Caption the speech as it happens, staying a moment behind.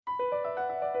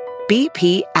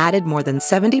BP added more than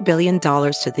 $70 billion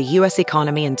to the U.S.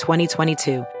 economy in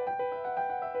 2022.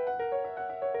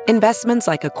 Investments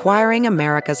like acquiring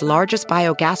America's largest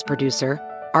biogas producer,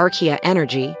 Archaea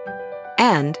Energy,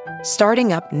 and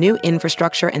starting up new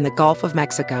infrastructure in the Gulf of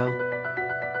Mexico.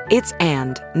 It's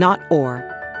and, not or.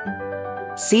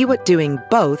 See what doing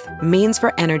both means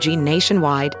for energy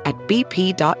nationwide at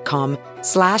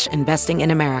bp.com/investing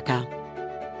in America.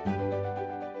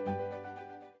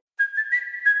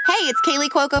 Hey, it's Kaylee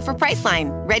Cuoco for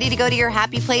Priceline. Ready to go to your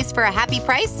happy place for a happy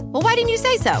price? Well, why didn't you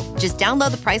say so? Just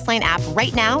download the Priceline app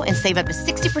right now and save up to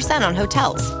 60% on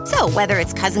hotels. So whether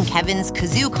it's Cousin Kevin's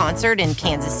Kazoo Concert in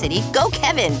Kansas City, go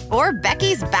Kevin, or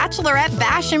Becky's Bachelorette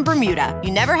Bash in Bermuda,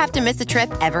 you never have to miss a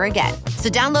trip ever again. So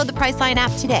download the Priceline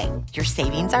app today. Your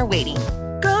savings are waiting.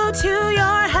 Go to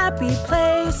your happy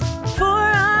place for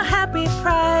a happy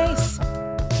price.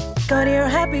 Go to your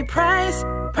happy price,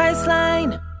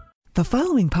 Priceline. The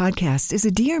following podcast is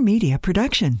a Dear Media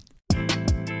production.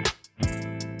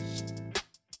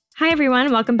 Hi,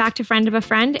 everyone. Welcome back to Friend of a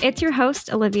Friend. It's your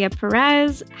host, Olivia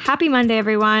Perez. Happy Monday,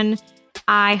 everyone.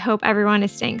 I hope everyone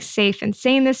is staying safe and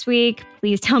sane this week.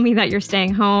 Please tell me that you're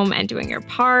staying home and doing your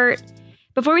part.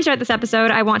 Before we start this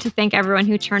episode, I want to thank everyone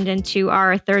who turned into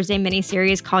our Thursday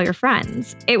mini-series, Call Your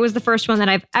Friends. It was the first one that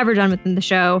I've ever done within the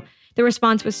show. The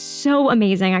response was so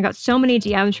amazing. I got so many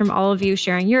DMs from all of you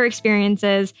sharing your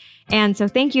experiences. And so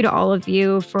thank you to all of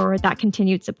you for that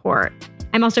continued support.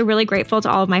 I'm also really grateful to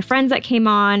all of my friends that came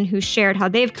on who shared how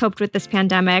they've coped with this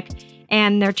pandemic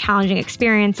and their challenging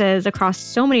experiences across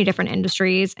so many different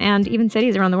industries and even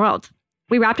cities around the world.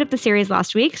 We wrapped up the series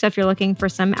last week, so if you're looking for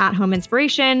some at-home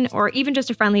inspiration or even just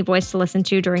a friendly voice to listen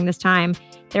to during this time,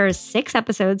 there's 6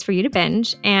 episodes for you to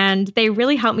binge, and they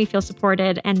really help me feel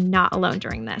supported and not alone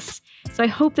during this. So I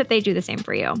hope that they do the same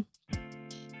for you.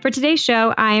 For today's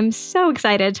show, I am so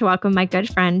excited to welcome my good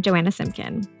friend, Joanna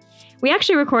Simkin. We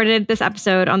actually recorded this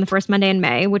episode on the first Monday in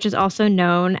May, which is also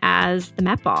known as the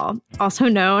Met Ball, also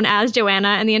known as Joanna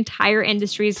and the entire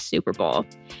industry's Super Bowl.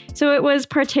 So it was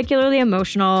particularly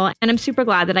emotional, and I'm super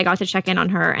glad that I got to check in on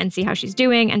her and see how she's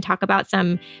doing and talk about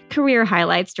some career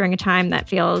highlights during a time that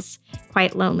feels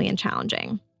quite lonely and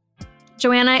challenging.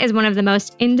 Joanna is one of the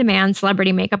most in-demand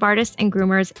celebrity makeup artists and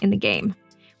groomers in the game,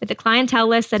 with a clientele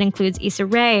list that includes Issa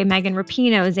Rae, Megan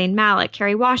Rapinoe, Zayn Malik,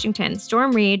 Kerry Washington,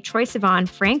 Storm Reid, Troye Sivan,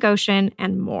 Frank Ocean,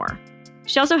 and more.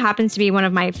 She also happens to be one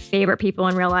of my favorite people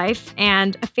in real life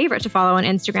and a favorite to follow on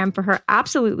Instagram for her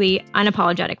absolutely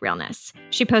unapologetic realness.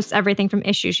 She posts everything from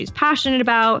issues she's passionate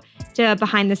about to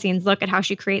behind-the-scenes look at how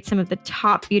she creates some of the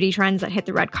top beauty trends that hit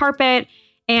the red carpet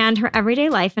and her everyday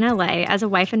life in LA as a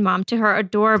wife and mom to her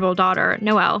adorable daughter,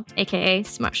 Noelle, aka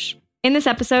Smush. In this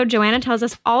episode, Joanna tells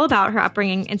us all about her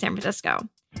upbringing in San Francisco,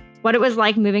 what it was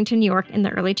like moving to New York in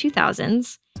the early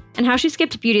 2000s, and how she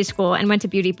skipped beauty school and went to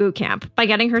beauty boot camp by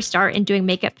getting her start in doing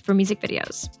makeup for music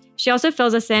videos. She also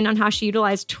fills us in on how she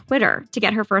utilized Twitter to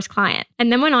get her first client,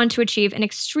 and then went on to achieve an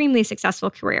extremely successful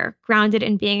career, grounded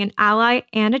in being an ally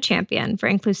and a champion for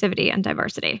inclusivity and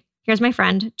diversity. Here's my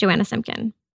friend, Joanna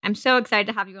Simkin. I'm so excited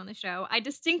to have you on the show. I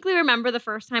distinctly remember the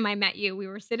first time I met you. We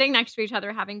were sitting next to each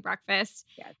other having breakfast.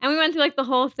 Yes. And we went through like the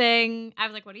whole thing. I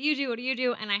was like, what do you do? What do you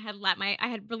do? And I had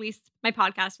released my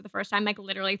podcast for the first time, like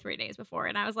literally 3 days before.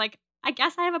 And I was like, I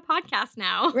guess I have a podcast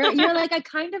now. You're like, I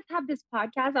kind of have this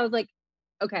podcast. I was like,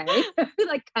 okay.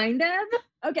 Like, kind of?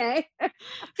 Okay. Because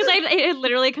it had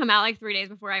literally come out like 3 days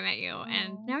before I met you.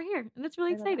 And now we're here. And that's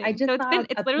really exciting. I just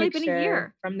it's literally been a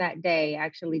year. From that day,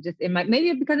 actually, just in my,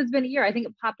 maybe because it's been a year. I think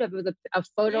it popped up. It was a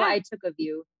photo I took of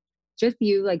you. Just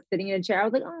you, like, sitting in a chair. I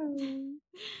was like, oh.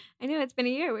 I know, it's been a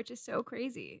year, which is so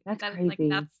crazy. That's crazy. Like,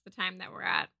 that's the time that we're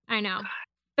at. I know.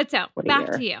 But so,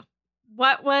 back to you.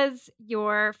 What was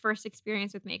your first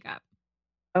experience with makeup?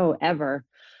 Oh, ever.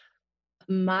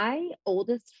 My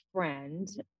oldest friend,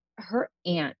 her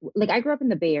aunt, like I grew up in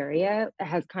the Bay Area,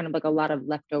 has kind of like a lot of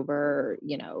leftover,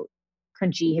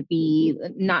 crunchy, hippie,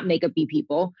 not makeup-y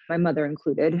people, my mother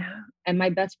included. And my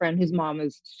best friend, whose mom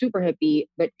is super hippie,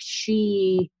 but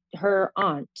her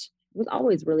aunt was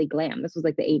always really glam. This was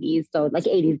like the 80s. So like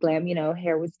 80s glam,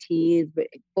 hair was teased, but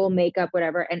full makeup,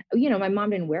 whatever. And, my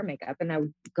mom didn't wear makeup. And I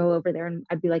would go over there and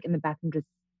I'd be like in the bathroom just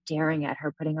staring at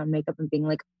her putting on makeup and being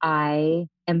like, I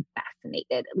am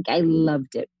fascinated. Like I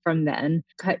loved it from then.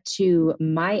 Cut to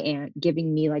my aunt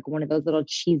giving me like one of those little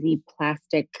cheesy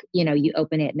plastic, you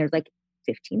open it and there's like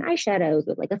 15 eyeshadows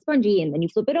with like a spongy, and then you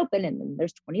flip it open and then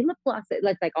there's 20 lip glosses,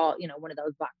 like all, one of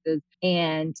those boxes.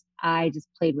 And I just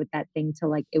played with that thing till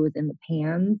like it was in the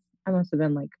pans. I must have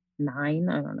been like 9.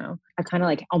 I don't know. I kind of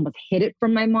like almost hid it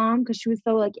from my mom because she was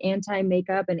so like anti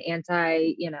makeup and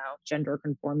anti, gender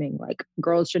conforming. Like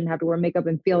girls shouldn't have to wear makeup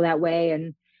and feel that way.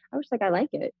 And I was like, I like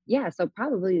it. Yeah. So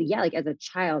probably, yeah, like as a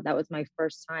child, that was my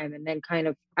first time. And then kind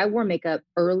of, I wore makeup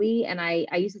early and I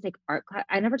used to take art class.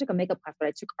 I never took a makeup class, but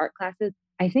I took art classes.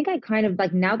 I think I kind of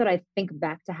like, now that I think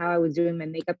back to how I was doing my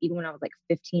makeup, even when I was like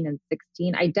 15 and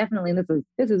 16, I definitely,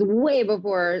 this is way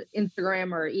before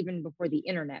Instagram or even before the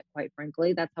internet, quite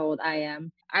frankly. That's how old I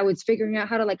am. I was figuring out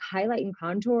how to like highlight and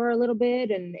contour a little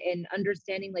bit and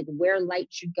understanding like where light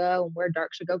should go and where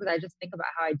dark should go. Cause I just think about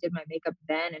how I did my makeup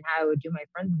then and how I would do my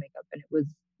friends' makeup. And it was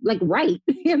like, right.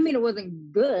 I mean, it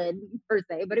wasn't good per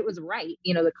se, but it was right.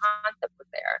 The concept was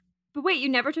there. But wait, you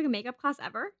never took a makeup class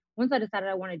ever? Once I decided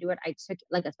I want to do it, I took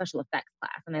like a special effects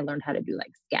class and I learned how to do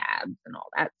like scabs and all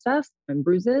that stuff and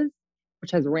bruises,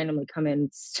 which has randomly come in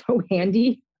so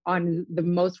handy on the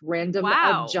most random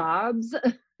of jobs.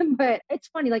 But it's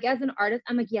funny, like as an artist,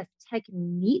 I'm like, yes,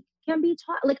 technique can be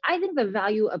taught. Like I think the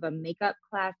value of a makeup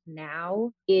class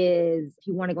now is if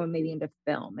you want to go maybe into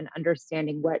film and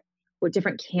understanding what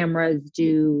different cameras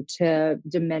do to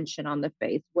dimension on the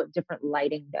face, what different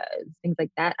lighting does, things like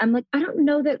that. I'm like, I don't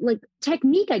know that like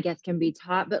technique, I guess, can be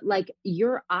taught, but like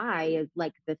your eye is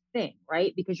like the thing,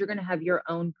 right? Because you're going to have your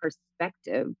own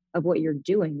perspective of what you're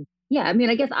doing. Yeah. I mean,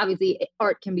 I guess obviously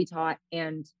art can be taught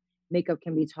and makeup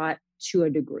can be taught to a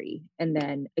degree and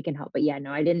then it can help. But yeah,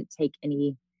 no, I didn't take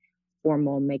any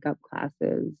formal makeup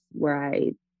classes where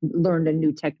I learned a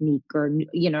new technique or,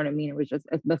 you know what I mean? It was just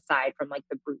aside from like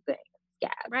the bruising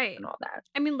and scabs and all that.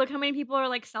 I mean, look how many people are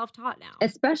like self-taught now.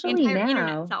 Especially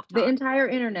now. The entire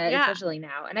internet, yeah. Especially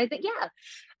now. And I think, yeah.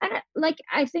 And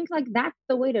I think like that's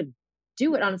the way to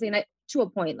do it, honestly. And to a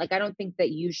point, like I don't think that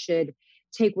you should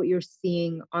take what you're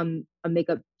seeing on a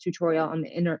makeup tutorial on the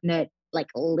internet like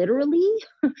literally,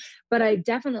 but I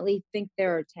definitely think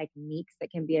there are techniques that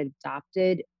can be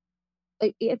adopted.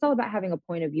 It's all about having a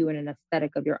point of view and an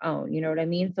aesthetic of your own. You know what I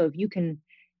mean? So if you can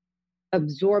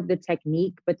absorb the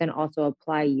technique, but then also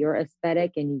apply your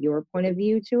aesthetic and your point of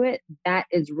view to it, that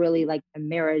is really like the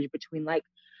marriage between like,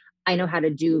 I know how to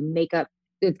do makeup.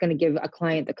 It's going to give a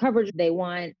client the coverage they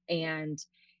want. And,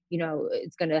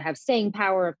 it's going to have staying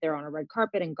power if they're on a red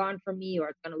carpet and gone from me, or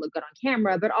it's going to look good on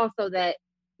camera, but also that,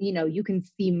 you can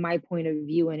see my point of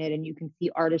view in it and you can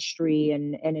see artistry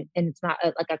and it's not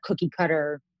like a cookie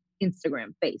cutter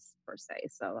Instagram face per se.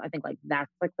 So I think like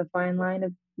that's like the fine line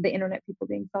of the internet people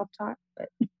being self-taught. But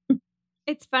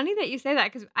it's funny that you say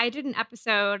that because I did an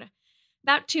episode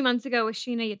about 2 months ago with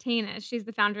Sheena Yatanis. She's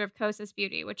the founder of Kosas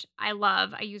Beauty, which I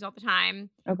love. I use all the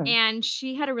time. Okay. And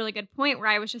she had a really good point where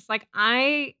I was just like,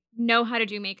 I know how to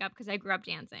do makeup because I grew up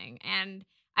dancing. And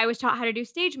I was taught how to do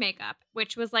stage makeup,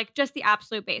 which was like just the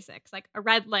absolute basics, like a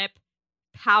red lip,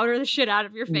 powder the shit out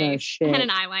of your face, and an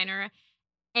eyeliner.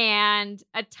 And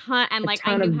a ton I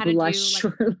knew how to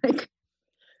do like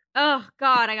oh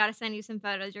God, I gotta send you some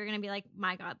photos. You're gonna be like,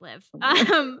 my God, Liv.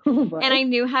 And I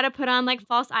knew how to put on like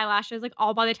false eyelashes, like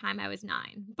all by the time I was 9.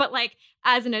 But like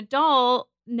as an adult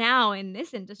now in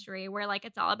this industry where like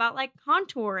it's all about like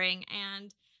contouring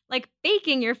and like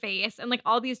baking your face and like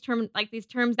all these terms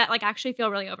that like actually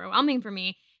feel really overwhelming for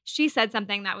me. She said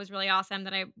something that was really awesome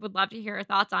that I would love to hear her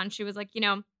thoughts on. She was like,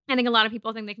 I think a lot of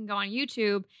people think they can go on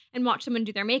YouTube and watch someone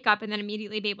do their makeup and then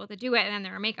immediately be able to do it. And then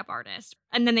they're a makeup artist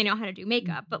and then they know how to do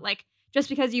makeup. But like, just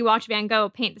because you watch Van Gogh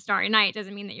paint the Starry Night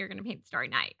doesn't mean that you're going to paint the Starry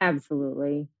Night.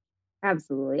 Absolutely.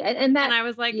 And I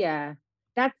was like, yeah,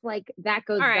 that's like, that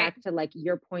goes back to like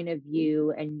your point of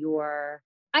view and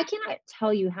I cannot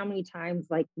tell you how many times,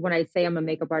 like when I say I'm a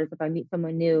makeup artist, if I meet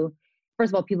someone new,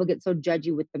 first of all, people get so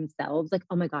judgy with themselves. Like,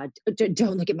 oh my God,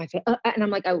 don't look at my face. And I'm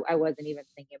like, I wasn't even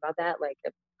thinking about that. Like,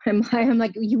 I'm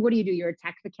like, what do? You're a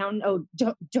tax accountant? Oh,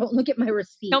 don't look at my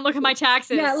receipts. Don't look at my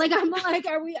taxes. Yeah. Like, I'm like,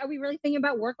 are we really thinking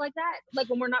about work like that? Like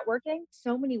when we're not working?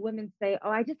 So many women say, oh,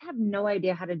 I just have no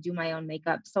idea how to do my own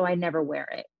makeup. So I never wear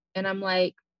it. And I'm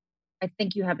like, I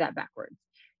think you have that backwards.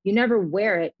 You never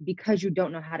wear it because you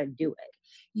don't know how to do it.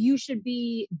 You should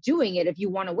be doing it if you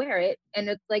want to wear it. And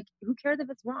it's like, who cares if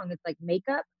it's wrong? It's like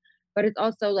makeup, but it's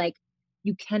also like,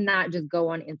 you cannot just go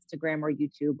on Instagram or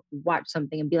YouTube, watch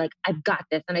something and be like, I've got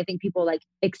this. And I think people like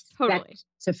expect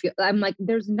to feel, I'm like,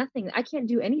 there's nothing, I can't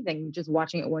do anything just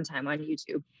watching it one time on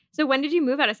YouTube. So when did you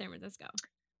move out of San Francisco?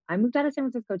 I moved out of San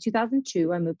Francisco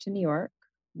 2002. I moved to New York,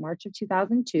 March of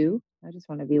 2002. I just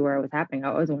want to be where it was happening. I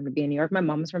always wanted to be in New York. My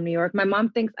mom's from New York. My mom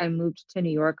thinks I moved to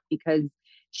New York because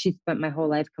she spent my whole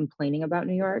life complaining about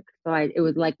New York. So it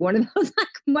was like one of those like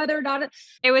whether or not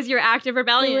It was your act of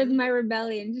rebellion. It was my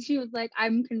rebellion. She was like,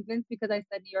 I'm convinced because I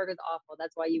said New York is awful.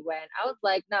 That's why you went. I was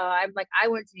like, no, I'm like, I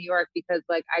went to New York because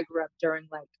like I grew up during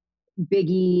like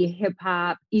Biggie, hip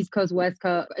hop, East Coast, West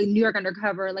Coast, New York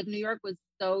undercover. Like New York was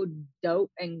so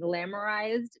dope and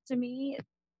glamorized to me.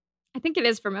 I think it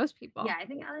is for most people. Yeah, I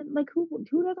think like who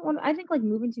doesn't want I think like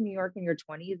moving to New York in your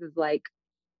 20s is like,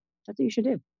 that's what you should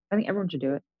do. I think everyone should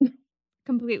do it.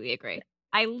 Completely agree.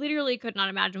 I literally could not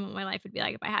imagine what my life would be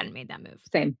like if I hadn't made that move.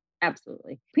 Same.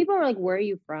 Absolutely. People are like, where are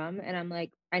you from? And I'm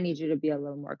like, I need you to be a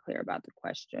little more clear about the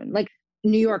question. Like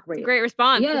New York raised. Great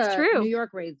response. Yeah, it's true. New York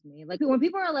raised me. Like when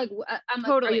people are like, I'm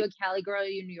Totally. like, are you a Cali girl? Are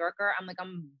you a New Yorker? I'm like,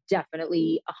 I'm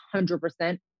definitely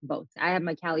 100% both. I have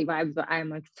my Cali vibes, but I'm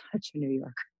like such a New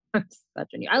Yorker. I'm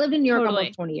such a I lived in New York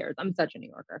almost 20 years. I'm such a New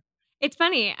Yorker. It's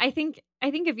funny. I think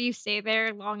if you stay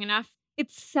there long enough,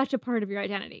 it's such a part of your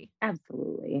identity.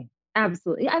 Absolutely.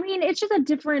 Absolutely. I mean, it's just it's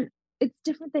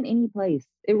different than any place.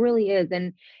 It really is.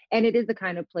 And it is the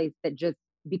kind of place that just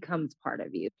becomes part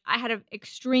of you. I had an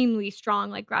extremely strong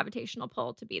like gravitational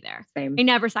pull to be there. Same. I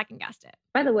never second guessed it.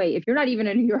 By the way, if you're not even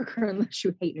a New Yorker unless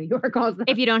you hate New York also.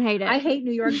 If you don't hate it. I hate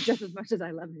New York just as much as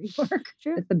I love New York.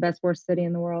 True. It's the best, worst city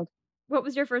in the world. What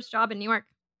was your first job in New York?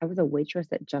 I was a waitress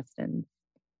at Justin's,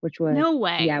 which was no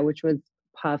way. Yeah, which was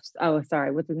Puff's. Oh,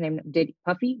 sorry. What's his name?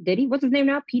 Puffy? Diddy? What's his name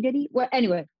now? P. Diddy? Well,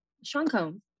 anyway, Sean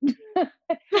Combs.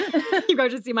 You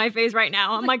guys should see my face right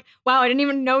now. I'm like, wow, I didn't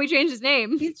even know he changed his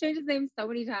name. He's changed his name so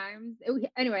many times.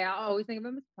 Anyway, I always think of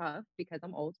him as Puff because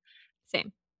I'm old.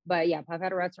 Same. But yeah, Puff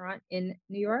had a restaurant in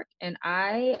New York and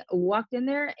I walked in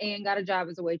there and got a job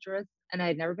as a waitress. And I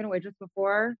had never been a waitress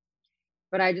before,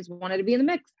 but I just wanted to be in the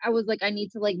mix. I was like, I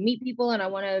need to like meet people and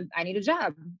I need a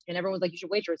job. And everyone was like, you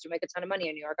should waitress. You make a ton of money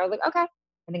in New York. I was like, okay.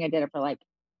 I think I did it for like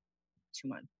 2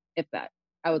 months, if that.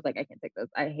 I was like, I can't take this.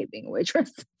 I hate being a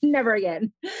waitress. Never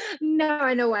again. No,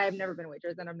 I know why I've never been a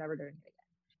waitress and I'm never doing it again.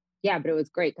 Yeah, but it was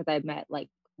great because I met like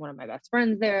one of my best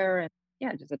friends there and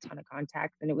yeah, just a ton of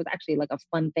contacts. And it was actually like a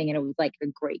fun thing. And it was like a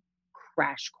great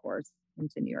crash course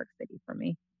into New York City for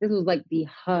me. This was like the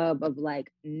hub of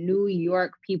like New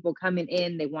York people coming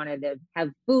in. They wanted to have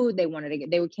food. They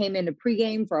came in to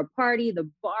pregame for a party. The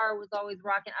bar was always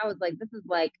rocking. I was like, this is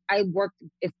like, I worked,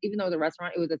 even though it was a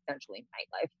restaurant, it was essentially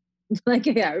nightlife. Like,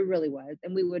 yeah, it really was.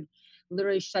 And we would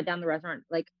literally shut down the restaurant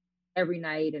like every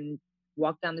night and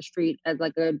walk down the street as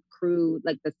like a crew,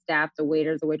 like the staff, the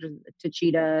waiters, to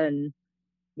Cheetah. And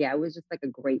yeah, it was just like a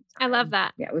great time. I love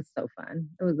that. Yeah, it was so fun.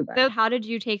 It was the best. So how did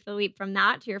you take the leap from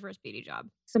that to your first beauty job?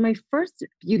 So my first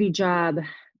beauty job,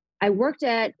 I worked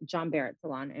at John Barrett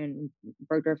Salon in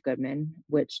Bergdorf Goodman,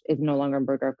 which is no longer in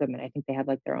Bergdorf Goodman. I think they have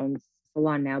like their own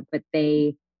salon now, but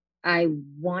I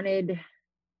wanted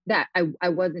that I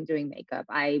wasn't doing makeup.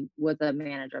 I was a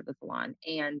manager of the salon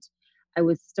and I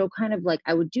was still kind of like,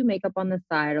 I would do makeup on the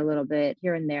side a little bit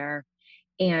here and there.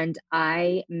 And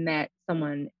I met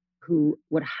someone who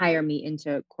would hire me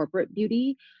into corporate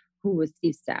beauty, who was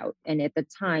Steve Stout. And at the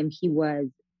time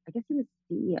I guess he was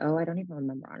CEO. I don't even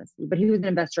remember honestly, but he was an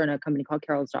investor in a company called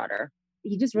Carol's Daughter.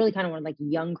 He just really kind of wanted like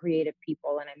young creative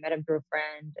people. And I met him through a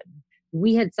friend and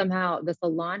the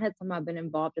salon had somehow been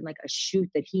involved in like a shoot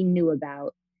that he knew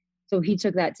about. So he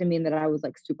took that to mean that I was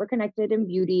like super connected in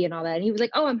beauty and all that. And he was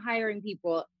like, oh, I'm hiring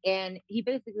people. And he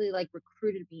basically like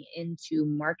recruited me into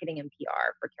marketing and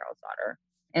PR for Carol's Daughter.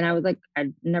 And I was like,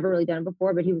 I'd never really done it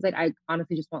before, but he was like, I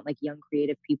honestly just want like young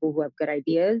creative people who have good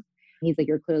ideas. He's like,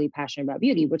 you're clearly passionate about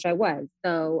beauty, which I was.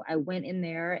 So I went in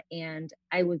there and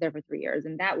I was there for 3 years.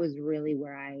 And that was really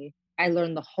where I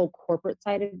learned the whole corporate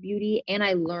side of beauty. And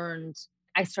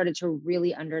I started to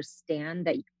really understand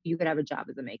that you could have a job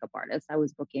as a makeup artist. I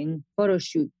was booking photo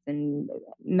shoots and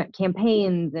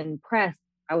campaigns and press.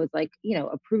 I was like,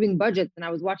 approving budgets and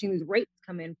I was watching these rates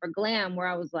come in for glam where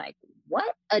I was like,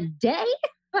 what, a day?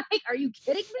 Like, are you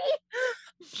kidding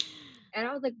me? And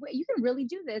I was like, wait, you can really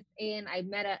do this. And I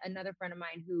met another friend of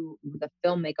mine who was a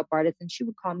film makeup artist and she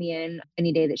would call me in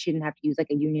any day that she didn't have to use like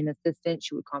a union assistant.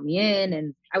 She would call me in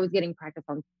and I was getting practice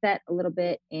on set a little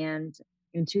bit. And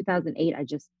in 2008, I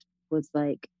just was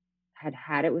like,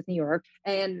 had it with New York.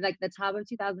 And like the top of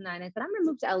 2009, I said, I'm going to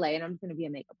move to LA and I'm just going to be a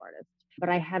makeup artist. But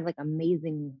I had like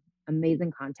amazing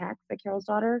contacts at Carol's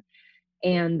Daughter.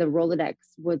 And the Rolodex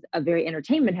was a very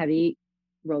entertainment heavy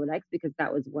Rolodex because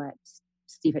that was what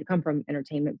Steve had come from,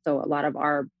 entertainment. So a lot of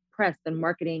our press and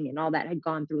marketing and all that had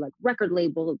gone through like record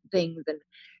label things and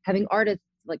having artists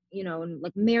like, and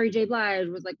like Mary J. Blige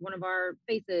was like one of our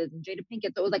faces and Jada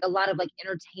Pinkett. So it was like a lot of like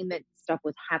entertainment stuff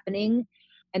was happening.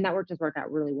 And that just worked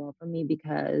out really well for me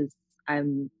because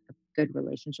I'm a good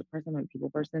relationship person. I'm a people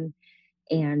person.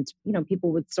 And,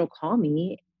 people would still call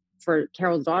me for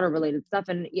Carol's daughter related stuff.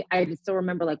 And I just still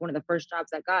remember like one of the first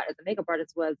jobs I got as a makeup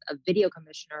artist was a video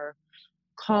commissioner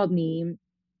called me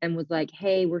and was like,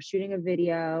 hey, we're shooting a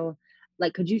video.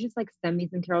 Like, could you just like send me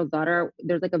some Carol's daughter?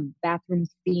 There's like a bathroom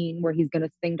scene where he's going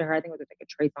to sing to her. I think it was like a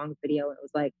Trey Songz video. And it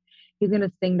was like, he's going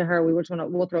to sing to her.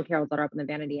 We'll throw Carol's daughter up in the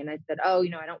vanity. And I said, oh,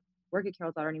 I don't work at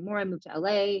Carol's daughter anymore. I moved to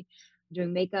LA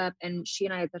doing makeup. And she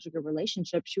and I had such a good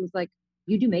relationship. She was like,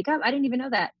 you do makeup? I didn't even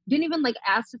know that. Didn't even like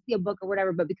ask to see a book or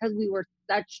whatever. But because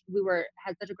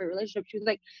had such a great relationship, she was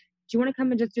like, do you want to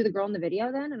come and just do the girl in the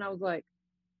video then? And I was like,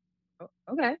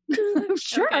 okay,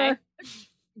 sure. Okay.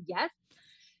 Yes.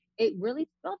 It really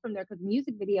fell from there because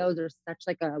music videos are such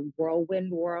like a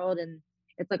whirlwind world. And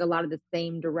it's like a lot of the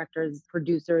same directors,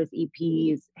 producers,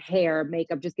 EPs, hair,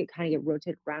 makeup just get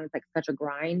rotated around. It's like such a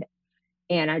grind.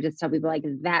 And I just tell people like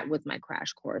that was my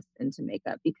crash course into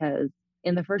makeup, because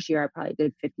in the first year I probably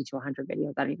did 50 to 100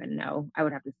 videos. I don't even know. I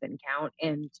would have to sit and count.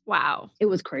 And Wow. it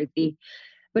was crazy.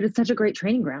 But it's such a great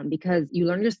training ground because you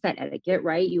learn your set etiquette,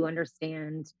 right? You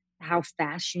understand how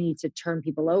fast you need to turn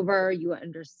people over. You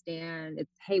understand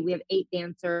hey, we have 8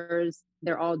 dancers.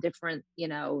 They're all different,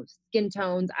 skin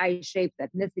tones, eye shapes,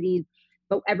 ethnicities,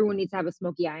 but everyone needs to have a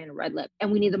smoky eye and a red lip.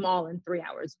 And we need them all in 3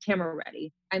 hours, camera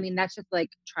ready. I mean, that's just like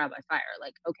trial by fire.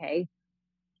 Like, okay,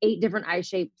 8 different eye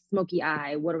shapes, smoky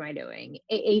eye. What am I doing?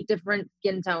 8 different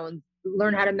skin tones.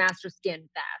 Learn how to master skin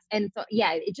fast. And so,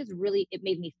 yeah, it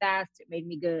made me fast. It made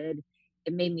me good.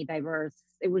 It made me diverse.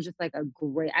 It was just like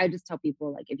I just tell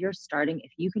people, like, if you're starting,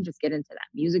 if you can just get into that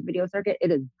music video circuit, it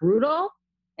is brutal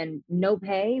and no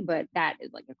pay, but that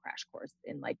is like a crash course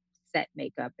in like set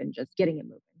makeup and just getting it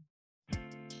moving.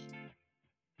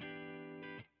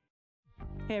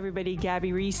 Hey everybody,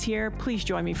 Gabby Reese here. Please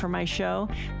join me for my show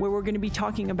where we're going to be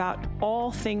talking about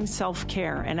all things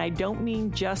self-care. And I don't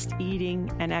mean just eating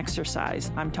and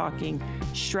exercise. I'm talking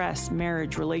stress,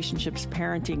 marriage, relationships,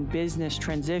 parenting, business,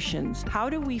 transitions. How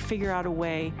do we figure out a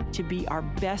way to be our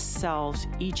best selves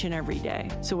each and every day?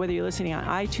 So whether you're listening on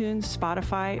iTunes,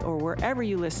 Spotify, or wherever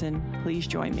you listen, please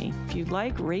join me. If you'd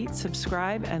like, rate,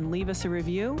 subscribe, and leave us a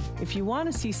review. If you want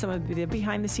to see some of the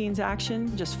behind the scenes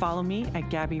action, just follow me at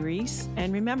Gabby Reese.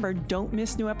 And remember, don't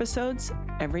miss new episodes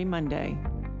every Monday.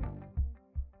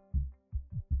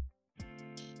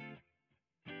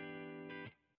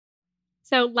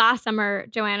 So last summer,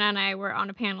 Joanna and I were on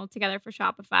a panel together for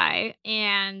Shopify,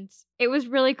 and it was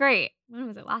really great. When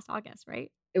was it? Last August,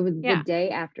 right? It was the day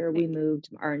after we moved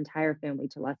our entire family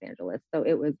to Los Angeles. So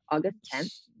it was August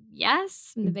 10th.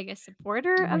 Yes, I'm the biggest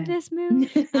supporter of this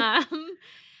move.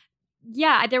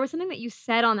 Yeah, there was something that you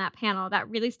said on that panel that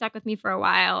really stuck with me for a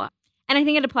while. And I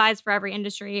think it applies for every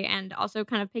industry, and also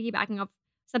kind of piggybacking off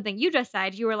something you just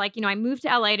said. You were like, I moved to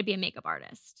LA to be a makeup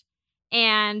artist.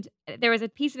 And there was a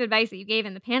piece of advice that you gave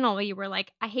in the panel where you were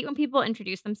like, I hate when people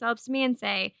introduce themselves to me and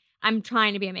say, I'm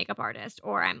trying to be a makeup artist,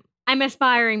 or I'm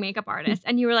aspiring makeup artist.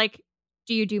 And you were like,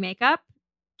 do you do makeup?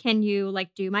 Can you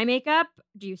like do my makeup?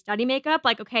 Do you study makeup?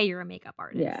 Like, okay, you're a makeup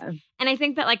artist. Yeah. And I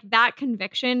think that like that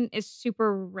conviction is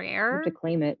super You rare. have to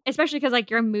claim it. Especially because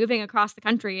like you're moving across the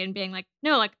country and being like,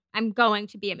 no, like I'm going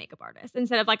to be a makeup artist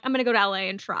instead of like, I'm going to go to LA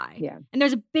and try. Yeah. And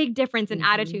there's a big difference in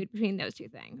attitude between those two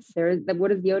things. What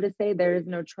does Yoda say? There is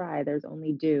no try. There's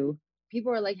only do.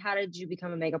 People are like, how did you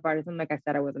become a makeup artist? And like I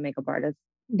said, I was a makeup artist.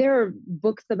 There are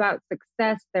books about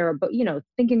success. There are,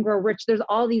 Think and Grow Rich. There's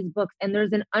all these books, and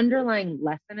there's an underlying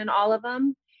lesson in all of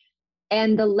them.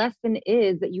 And the lesson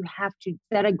is that you have to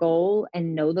set a goal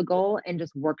and know the goal and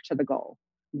just work to the goal.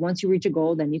 Once you reach a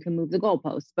goal, then you can move the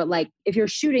goalposts. But like if you're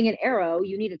shooting an arrow,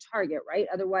 you need a target, right?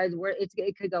 Otherwise,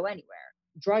 it could go anywhere.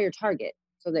 Draw your target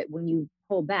so that when you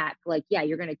pull back, like, yeah,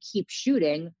 you're going to keep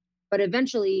shooting, but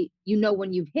eventually,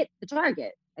 when you've hit the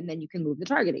target, and then you can move the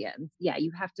target again. Yeah,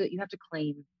 you have to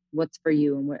claim what's for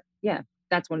you and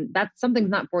that's something's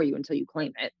not for you until you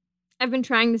claim it. I've been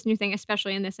trying this new thing,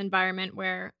 especially in this environment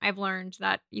where I've learned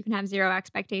that you can have zero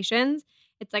expectations.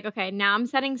 It's like, okay, now I'm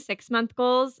setting 6-month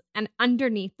goals, and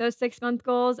underneath those 6-month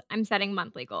goals, I'm setting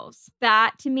monthly goals.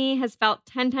 That to me has felt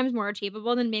 10 times more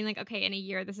achievable than being like, okay, in a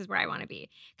year, this is where I want to be.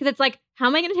 Because it's like, how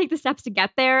am I going to take the steps to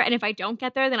get there? And if I don't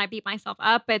get there, then I beat myself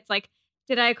up. It's like,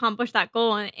 did I accomplish that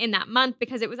goal in that month?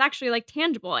 Because it was actually like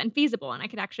tangible and feasible, and I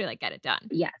could actually like get it done.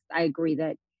 Yes, I agree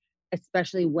that,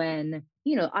 especially when,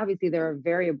 obviously there are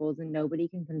variables and nobody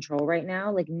can control right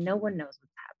now. Like no one knows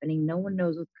what's happening. No one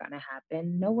knows what's going to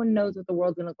happen. No one knows what the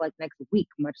world's going to look like next week,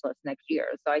 much less next year.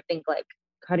 So I think like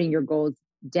cutting your goals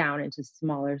down into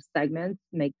smaller segments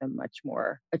make them much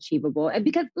more achievable. And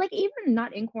because like even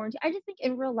not in quarantine, I just think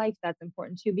in real life that's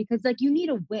important too, because like you need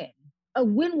a win. A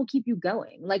win will keep you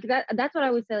going. Like that's what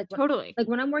I would say. Like Totally. Like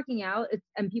when I'm working out,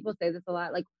 and people say this a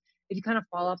lot, like if you kind of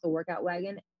fall off the workout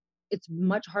wagon, it's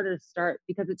much harder to start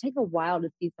because it takes a while to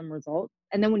see some results.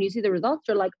 And then when you see the results,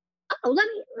 you're like, oh, let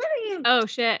me, Oh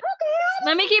shit. okay,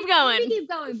 Let me keep let me going. keep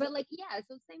going. But like, yeah,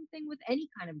 so same thing with any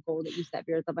kind of goal that you set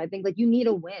for yourself. I think like you need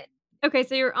a win. Okay,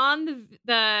 so you're on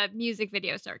the music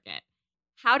video circuit.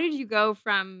 How did you go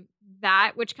from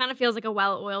that, which kind of feels like a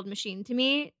well-oiled machine to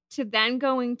me, to then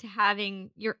going to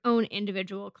having your own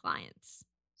individual clients?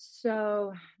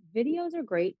 So videos are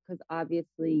great because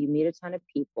obviously you meet a ton of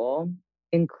people,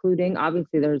 including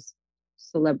obviously there's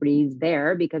celebrities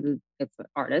there because it's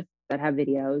artists that have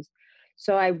videos.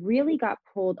 So I really got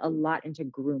pulled a lot into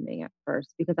grooming at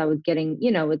first because I was getting,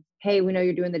 it's hey, we know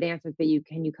you're doing the dances, but you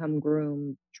come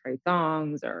groom Trey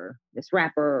Songz or this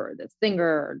rapper or this singer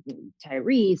or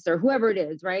Tyrese or whoever it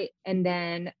is, right? And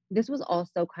then this was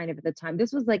also kind of at the time,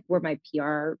 this was like where my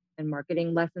PR and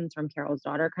marketing lessons from Carol's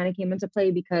daughter kind of came into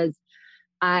play because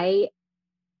I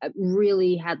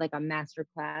really had like a master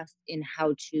class in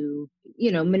how to,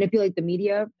 manipulate the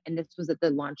media. And this was at the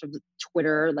launch of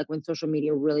Twitter, like when social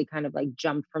media really kind of like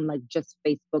jumped from like just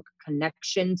Facebook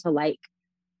connection to like,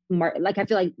 like I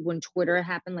feel like when Twitter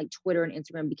happened, like Twitter and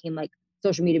Instagram became like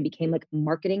social media became like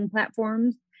marketing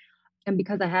platforms. And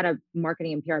because I had a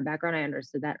marketing and PR background, I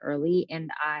understood that early. And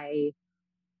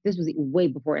this was way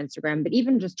before Instagram, but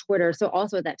even just Twitter. So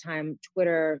also at that time,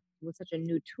 Twitter was such a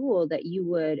new tool that you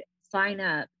would sign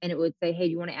up and it would say, hey,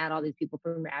 do you want to add all these people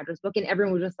from your address book? And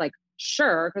everyone was just like,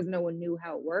 sure, because no one knew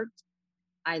how it worked.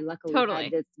 I luckily had Totally.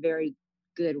 this very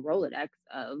good Rolodex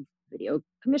of video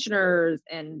commissioners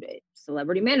and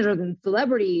celebrity managers and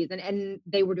celebrities. And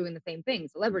they were doing the same thing.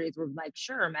 Celebrities were like,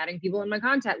 sure, I'm adding people in my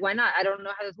contact. Why not? I don't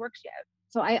know how this works yet.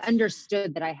 So I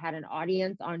understood that I had an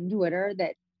audience on Twitter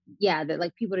that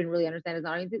like people didn't really understand as an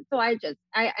audience. So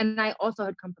I also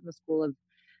had come from the school of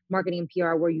marketing and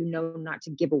PR where you know not to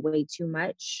give away too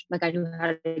much. Like I knew how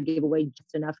to give away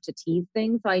just enough to tease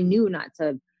things. So I knew not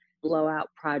to blow out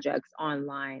projects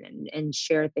online and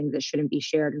share things that shouldn't be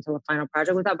shared until the final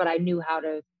project was out. But I knew how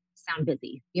to sound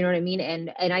busy. You know what I mean?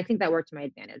 And I think that worked to my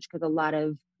advantage because a lot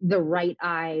of the right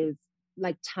eyes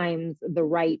like times the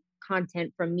right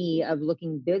content from me of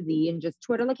looking busy and just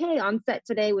Twitter, like, hey, on set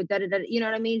today with da da da, you know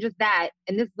what I mean? Just that.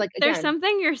 And this, like, There's again,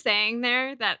 something you're saying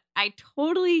there that I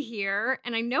totally hear,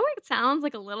 and I know it sounds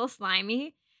like a little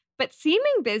slimy, but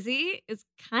seeming busy is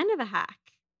kind of a hack.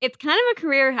 It's kind of a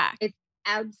career hack. it's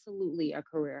absolutely a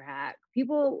career hack.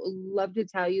 People love to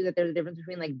tell you that there's a difference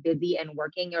between like busy and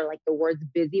working or like the words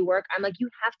busy work. I'm like, you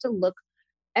have to look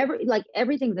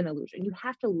everything's an illusion. You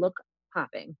have to look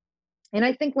popping. And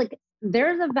I think like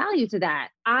there's a value to that.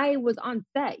 I was on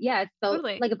set. Yeah. So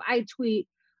Totally. like if I tweet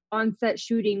on set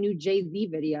shooting new Jay-Z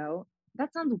video,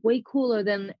 that sounds way cooler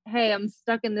than, hey, I'm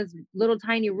stuck in this little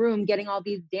tiny room getting all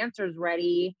these dancers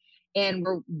ready and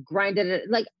we're grinding it.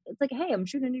 Like, it's like, hey, I'm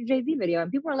shooting a new Jay-Z video.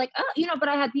 And people are like, oh, but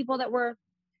I had people that were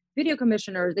video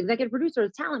commissioners, executive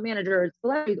producers, talent managers,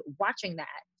 celebrities watching that.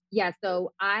 Yeah.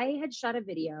 So I had shot a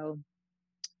video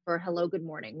for Hello, Good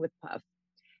Morning with Puff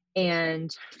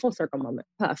and full circle moment,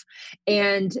 Puff.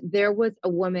 And there was a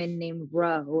woman named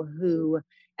Ro who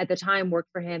at the time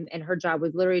worked for him and her job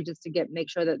was literally just to make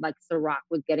sure that like Ciroc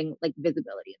was getting like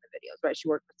visibility in the videos, right? She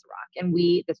worked for Ciroc and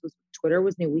this was Twitter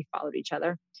was new. We followed each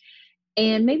other.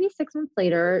 And maybe 6 months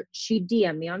later, she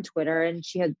DM'd me on Twitter and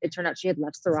it turned out she had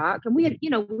left Ciroc and we had,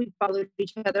 we followed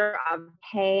each other.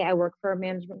 Hey, I work for a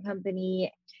management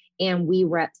company and we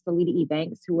were at Salida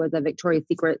Ebanks, who was a Victoria's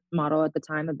Secret model at the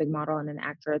time, a big model and an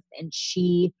actress. And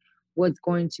she was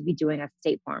going to be doing a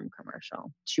State Farm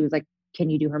commercial. She was like, can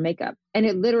you do her makeup? And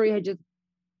it literally had just,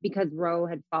 because Ro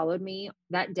had followed me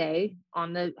that day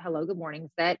on the Hello, Good Morning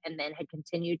set and then had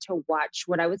continued to watch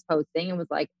what I was posting and was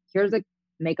like, here's a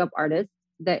makeup artist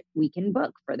that we can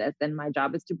book for this. And my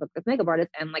job is to book this makeup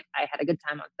artist. And like, I had a good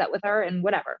time on set with her and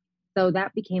whatever. So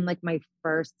that became like my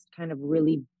first kind of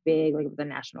really big, like it was a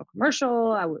national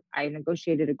commercial. I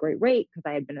negotiated a great rate because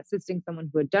I had been assisting someone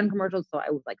who had done commercials. So I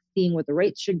was like seeing what the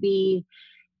rates should be.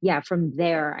 Yeah, from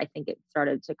there, I think it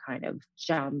started to kind of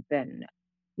jump. And,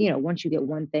 once you get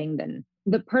one thing, then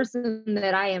the person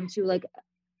that I am too, like,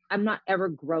 I'm not ever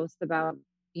gross about,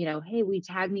 hey, we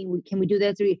tag me, can we do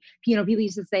this? Or, people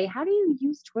used to say, how do you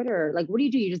use Twitter? Like, what do?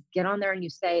 You just get on there and you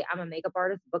say, I'm a makeup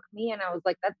artist, book me. And I was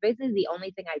like, that's basically the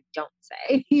only thing I don't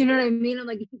say. You know what I mean? I'm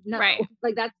like, no, Right.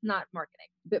 like that's not marketing.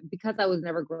 But because I was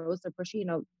never gross or pushy,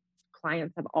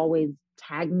 clients have always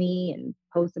tagged me and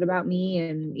posted about me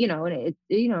and, and it's,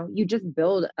 you just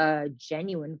build a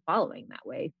genuine following that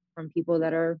way from people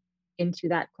that are into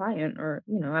that client or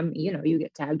you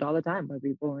get tagged all the time by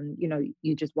people and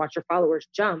you just watch your followers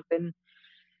jump and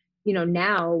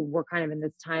now we're kind of in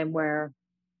this time where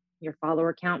your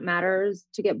follower count matters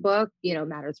to get booked,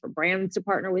 matters for brands to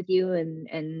partner with you.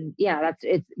 And yeah,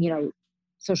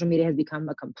 social media has become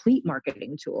a complete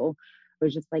marketing tool. We're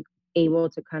just like able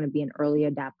to kind of be an early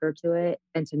adapter to it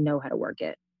and to know how to work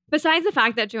it. Besides the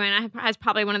fact that Joanna has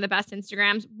probably one of the best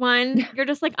Instagrams, one, you're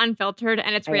just like unfiltered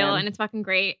and it's real and it's fucking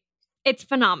great. It's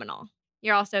phenomenal.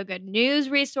 You're also a good news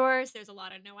resource. There's a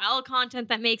lot of Noelle content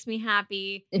that makes me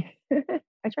happy.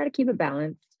 I try to keep it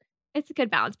balanced. It's a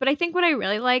good balance. But I think what I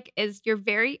really like is you're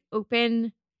very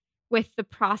open with the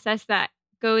process that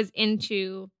goes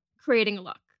into creating a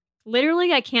look.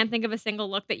 Literally, I can't think of a single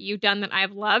look that you've done that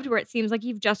I've loved where it seems like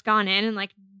you've just gone in and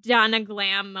like done a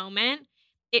glam moment.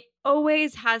 It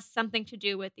always has something to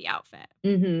do with the outfit.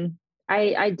 Mm-hmm.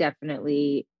 I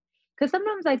definitely, because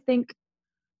sometimes I think,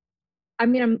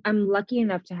 I'm lucky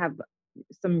enough to have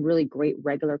some really great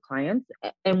regular clients.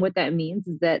 And what that means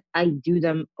is that I do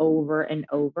them over and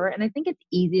over. And I think it's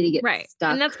easy to get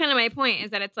stuck. And that's kind of my point, is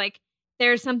that it's like,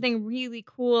 there's something really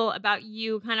cool about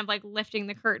you kind of like lifting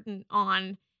the curtain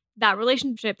on that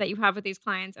relationship that you have with these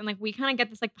clients. And like, we kind of get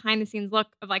this like behind the scenes look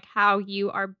of like how you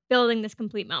are building this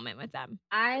complete moment with them.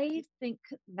 I think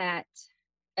that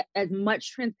as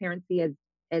much transparency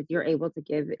as you're able to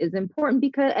give is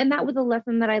important, and that was a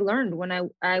lesson that I learned when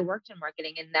I worked in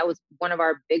marketing. And that was one of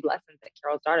our big lessons that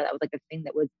Carol started. That was like a thing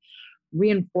that was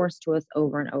reinforced to us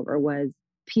over and over, was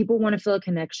people want to feel a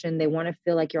connection. They want to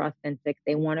feel like you're authentic.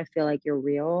 They want to feel like you're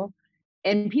real.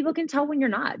 And people can tell when you're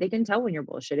not. They can tell when you're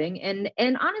bullshitting.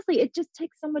 And honestly, it just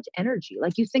takes so much energy.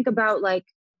 Like, you think about like,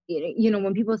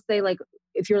 when people say like,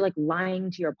 if you're like lying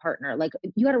to your partner, like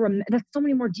you got to there's so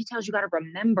many more details you got to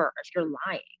remember if you're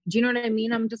lying. Do you know what I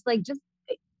mean? I'm just like,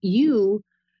 you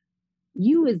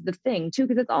is the thing too.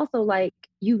 Cause it's also like,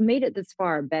 you've made it this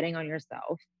far betting on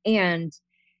yourself. And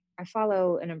I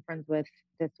follow and I'm friends with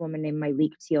this woman named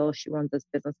Myleik Teal. She runs this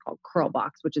business called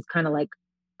Curlbox, which is kind of like,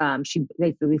 she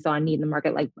basically saw a need in the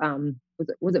market, like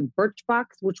was it Birchbox,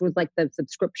 which was like the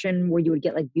subscription where you would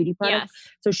get like beauty products.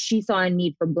 Yes. So she saw a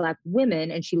need for Black women,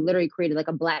 and she literally created like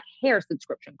a Black hair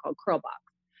subscription called Curlbox.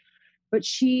 But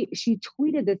she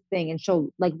tweeted this thing, and she'll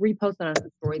like repost it on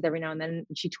her stories every now and then.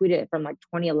 She tweeted it from like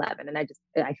 2011, and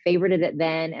I favorited it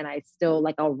then, and I still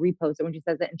like, I'll repost it when she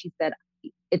says it. And she said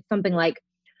it's something like,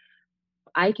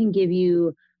 I can give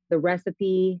you the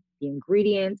recipe, the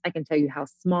ingredients. I can tell you how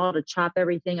small to chop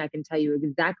everything. I can tell you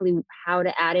exactly how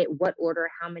to add it, what order,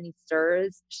 how many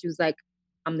stirs. She was like,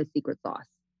 I'm the secret sauce.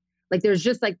 Like, there's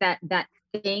just like that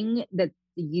thing that's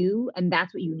you, and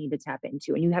that's what you need to tap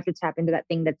into. And you have to tap into that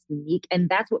thing that's unique. And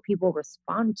that's what people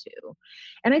respond to.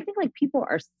 And I think like people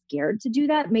are scared to do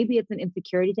that. Maybe it's an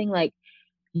insecurity thing. Like,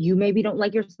 you maybe don't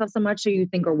like yourself so much, so you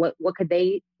think, or what could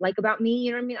they like about me?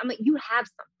 You know what I mean? I'm like, you have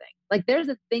something. Like, there's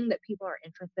a thing that people are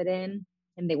interested in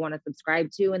and they want to subscribe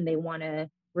to and they want to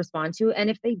respond to. And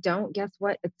if they don't, guess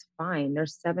what? It's fine.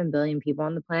 There's 7 billion people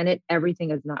on the planet.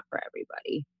 Everything is not for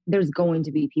everybody. There's going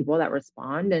to be people that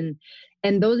respond,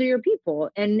 and those are your people,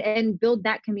 and build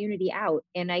that community out.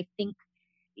 And I think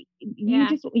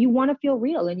you want to feel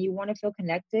real and you want to feel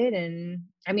connected. And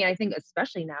I mean, I think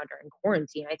especially now during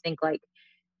quarantine, I think like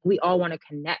we all want to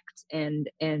connect, and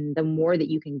the more that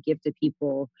you can give to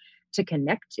people to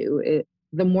connect to it,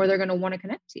 the more they're going to want to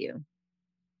connect to you.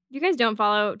 If you guys don't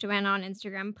follow Joanna on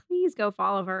Instagram, please go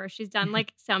follow her. She's done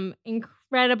like some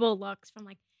incredible looks from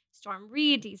like Storm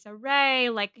Reid, Issa Rae,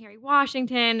 like Harry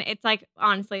Washington. It's like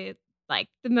honestly like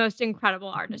the most incredible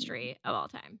artistry of all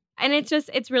time. And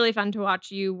it's really fun to watch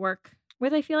you work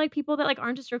with, I feel like, people that like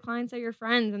aren't just your clients, are your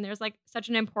friends. And there's like such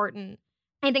an important,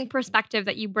 I think, perspective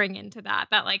that you bring into that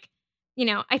like,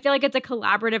 I feel like it's a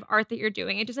collaborative art that you're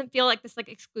doing. It doesn't feel like this like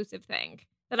exclusive thing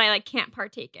that I like can't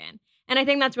partake in. And I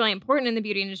think that's really important in the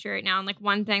beauty industry right now. And like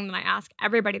one thing that I ask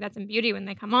everybody that's in beauty when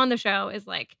they come on the show is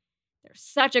like, there's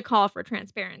such a call for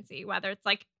transparency, whether it's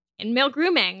like in male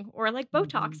grooming or like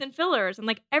Botox and fillers. And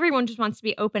like everyone just wants to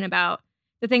be open about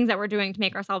the things that we're doing to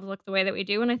make ourselves look the way that we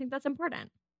do. And I think that's important.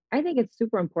 I think it's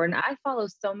super important. I follow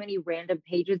so many random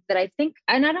pages that I think,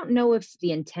 and I don't know if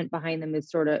the intent behind them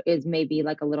is maybe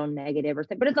like a little negative or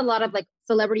something, but it's a lot of like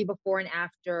celebrity before and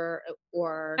after,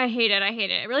 or I hate it.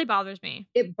 It really bothers me.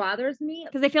 It bothers me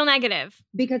because they feel negative.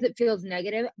 Because it feels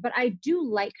negative. But I do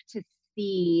like to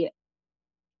see,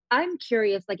 I'm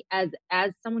curious, like as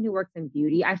someone who works in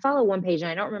beauty, I follow one page and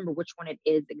I don't remember which one it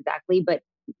is exactly, but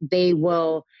they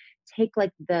will take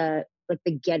like the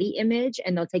Getty image,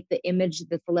 and they'll take the image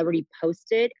the celebrity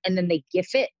posted and then they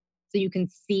GIF it so you can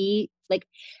see like,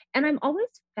 and I'm always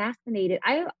fascinated.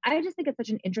 I just think it's such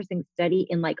an interesting study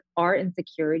in like our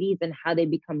insecurities and how they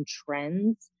become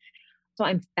trends. So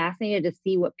I'm fascinated to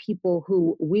see what people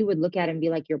who we would look at and be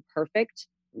like, you're perfect,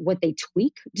 what they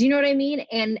tweak. Do you know what I mean?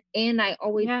 And I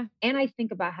always, Yeah. and I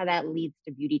think about how that leads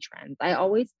to beauty trends. I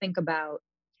always think about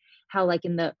how like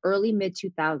in the early mid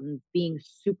 2000s being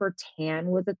super tan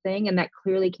was a thing, and that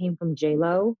clearly came from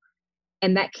J-Lo,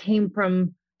 and that came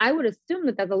from, I would assume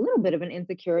that that's a little bit of an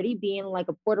insecurity, being like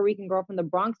a Puerto Rican girl from the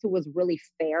Bronx who was really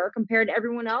fair compared to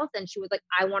everyone else, and she was like,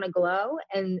 I want to glow,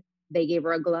 and they gave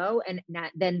her a glow, and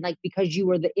not, then like because you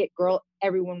were the it girl,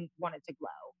 everyone wanted to glow.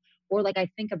 Or like I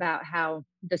think about how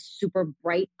the super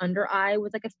bright under eye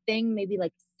was like a thing maybe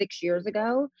like 6 years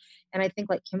ago, and I think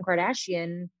like Kim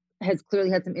Kardashian has clearly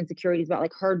had some insecurities about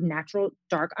like her natural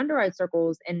dark under eye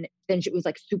circles, and then she was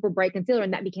like super bright concealer,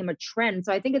 and that became a trend.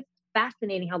 So I think it's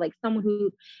fascinating how like someone who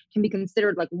can be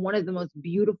considered like one of the most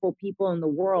beautiful people in the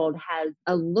world has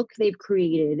a look they've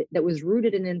created that was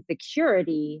rooted in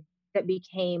insecurity that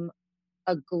became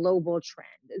a global trend.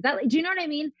 Is that like, do you know what I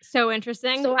mean? So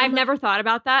interesting. So I've I'm like, never thought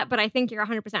about that, but I think you're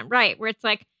 100% right. Where it's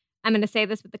like, I'm going to say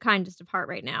this with the kindest of heart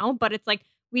right now, but it's like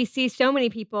we see so many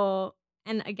people.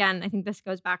 And again, I think this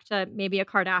goes back to maybe a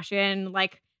Kardashian,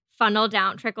 like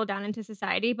trickle down into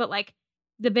society, but like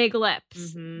the big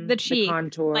lips, the the cheek,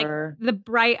 like contour. the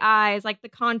bright eyes, like the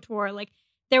contour. Like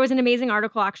there was an amazing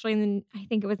article actually I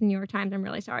think it was the New York Times. I'm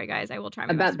really sorry, guys. I will try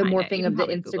my best About to the find it. You morphing can of the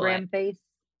probably Google it. Instagram face.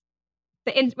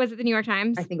 Was it the New York I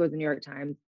Times? think it was the New York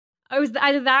Times. It was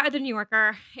either that or the New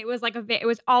Yorker. It was like it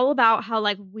was all about how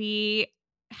like we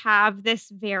have this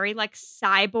very like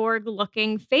cyborg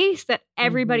looking face that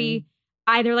everybody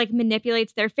either like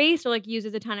manipulates their face or like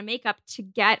uses a ton of makeup to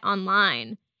get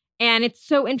online. And it's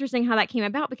so interesting how that came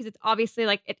about because it's obviously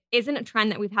like it isn't a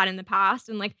trend that we've had in the past.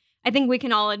 And like I think we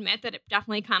can all admit that it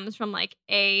definitely comes from like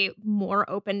a more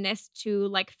openness to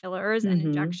like fillers and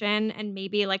injection and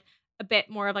maybe like a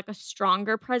bit more of like a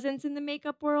stronger presence in the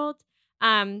makeup world.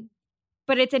 Um,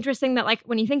 but it's interesting that, like,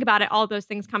 when you think about it, all those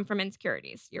things come from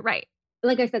insecurities. You're right.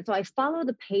 Like I said, so I follow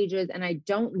the pages and I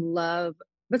don't love,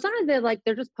 but sometimes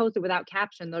they're just posted without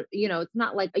caption. It's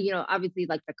not like, obviously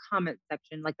like the comment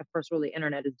section, like the first rule of the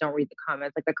internet is don't read the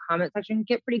comments. Like the comment section can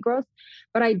get pretty gross,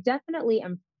 but I definitely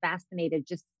am fascinated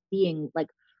just seeing like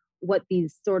what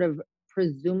these sort of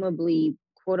presumably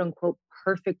quote unquote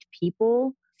perfect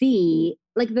people see.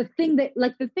 Like the thing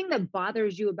that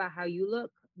bothers you about how you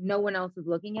look, no one else is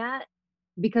looking at,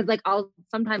 because like I'll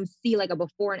sometimes see like a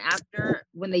before and after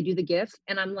when they do the gifts,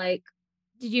 and I'm like,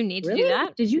 Did you need to do really?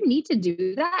 that? Did you need to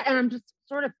do that? And I'm just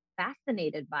sort of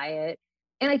fascinated by it.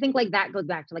 And I think like that goes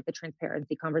back to like the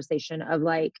transparency conversation of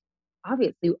like,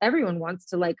 obviously everyone wants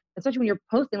to like, especially when you're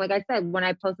posting, like I said, when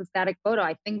I post a static photo,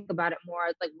 I think about it more.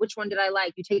 It's like, which one did I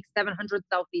like? You take 700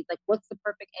 selfies, like what's the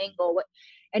perfect angle?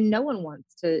 And no one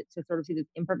wants to sort of see this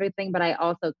imperfect thing. But I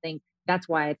also think that's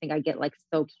why I think I get like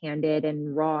so candid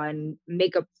and raw and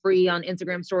makeup free on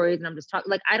Instagram stories. And I'm just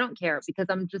talking like, I don't care, because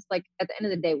I'm just like, at the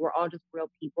end of the day, we're all just real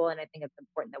people. And I think it's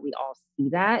important that we all see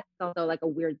that. It's also like a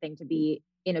weird thing to be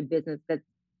in a business that's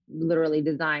literally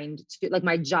designed to, like,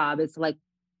 my job is to like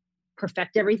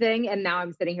perfect everything. And now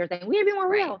I'm sitting here saying, we have to be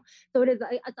more real. So it's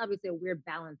obviously a weird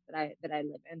balance that I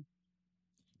live in.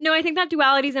 No, I think that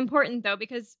duality is important though,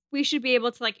 because we should be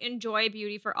able to like enjoy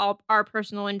beauty for all our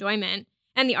personal enjoyment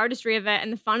and the artistry of it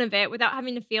and the fun of it without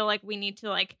having to feel like we need to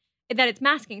like that it's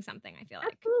masking something, I feel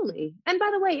like. Absolutely. And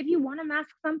by the way, if you want to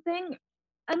mask something,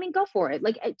 I mean, go for it.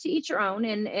 Like to each your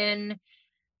own.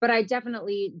 But I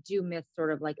definitely do miss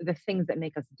sort of like the things that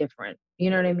make us different. You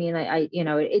know what I mean?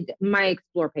 My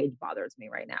explore page bothers me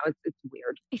right now. It's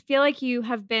weird. I feel like you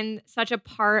have been such a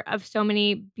part of so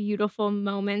many beautiful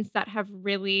moments that have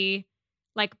really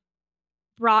like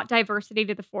brought diversity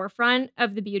to the forefront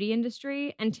of the beauty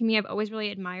industry. And to me, I've always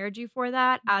really admired you for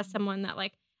that as someone that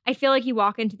like, I feel like you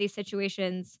walk into these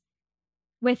situations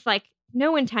with like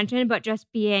no intention, but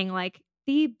just being like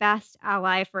the best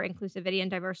ally for inclusivity and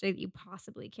diversity that you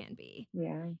possibly can be.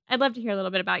 Yeah. I'd love to hear a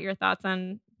little bit about your thoughts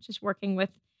on just working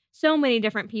with so many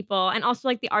different people and also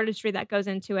like the artistry that goes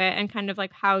into it and kind of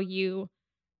like how you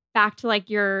back to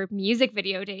like your music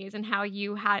video days and how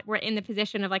you were in the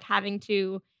position of like having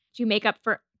to do makeup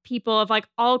for people of like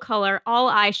all color, all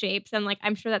eye shapes. And like,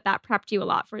 I'm sure that prepped you a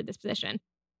lot for this position.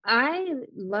 I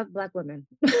love Black women.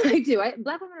 I do.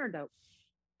 Black women are dope.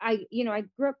 I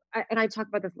grew up, and I talk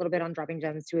about this a little bit on Dropping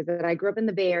Gems too, is that I grew up in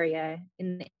the Bay Area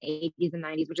in the 80s and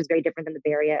 90s, which is very different than the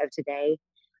Bay Area of today.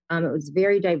 It was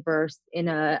very diverse in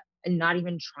a not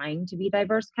even trying to be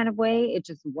diverse kind of way. It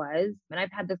just was. And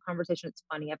I've had this conversation. It's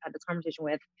funny. I've had this conversation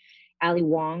with Ali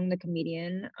Wong, the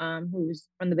comedian, who's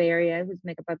from the Bay Area, whose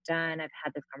makeup I've done. I've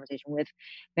had this conversation with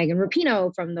Megan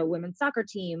Rapinoe from the women's soccer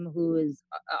team, who is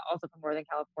also from Northern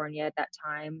California at that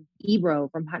time. Ebro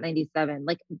from Hot 97.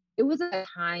 Like, it was a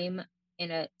time in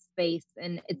a space.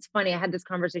 And it's funny, I had this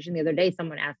conversation the other day,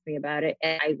 someone asked me about it,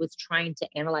 and I was trying to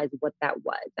analyze what that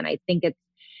was. And I think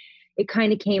it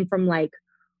kind of came from like,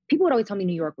 people would always tell me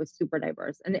New York was super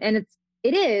diverse, and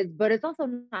it is, but it's also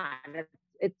not.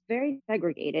 It's very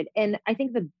segregated. And I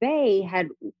think the Bay had,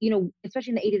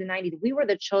 especially in the 80s and 90s, we were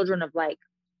the children of like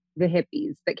the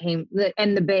hippies that came,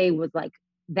 and the Bay was like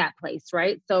that place,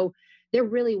 right? So there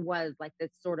really was like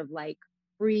this sort of like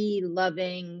free,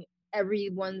 loving,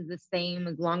 everyone's the same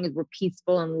as long as we're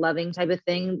peaceful and loving type of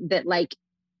thing that like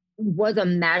was a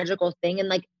magical thing. And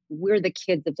like, we're the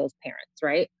kids of those parents,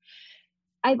 right?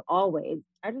 I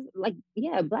just like,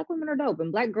 yeah, Black women are dope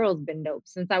and Black girls been dope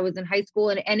since I was in high school.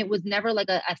 And it was never like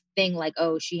a thing like,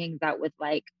 oh, she hangs out with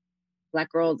like Black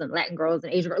girls and Latin girls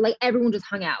and Asian girls. Like everyone just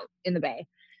hung out in the Bay.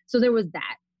 So there was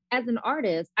that. As an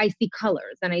artist, I see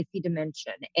colors and I see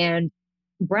dimension. And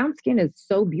brown skin is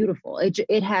so beautiful.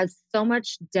 It has so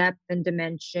much depth and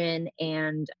dimension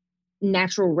and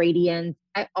natural radiance.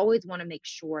 I always want to make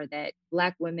sure that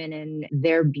Black women and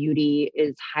their beauty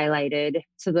is highlighted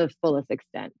to the fullest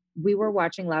extent. We were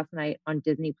watching last night on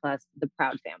Disney Plus, The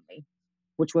Proud Family,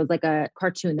 which was like a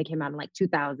cartoon that came out in like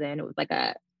 2000. It was like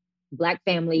a Black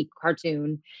family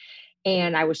cartoon.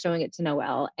 And I was showing it to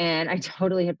Noelle, and I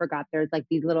totally had forgot there's like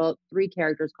these little 3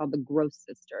 characters called the Gross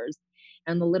Sisters.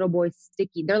 And the little boy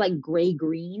Sticky, they're like gray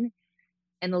green.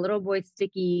 And the little boy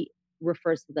Sticky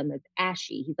refers to them as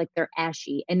ashy. He's like, they're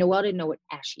ashy. And Noelle didn't know what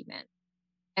ashy meant.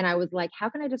 And I was like, how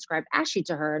can I describe ashy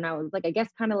to her? And I was like, I guess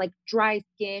kind of like dry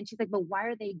skin. She's like, but why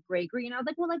are they gray green? I was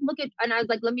like, well, like, look at, and I was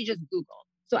like, let me just Google.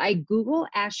 So I Google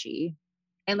ashy,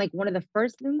 and like one of the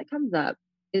first things that comes up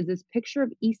is this picture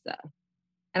of Issa.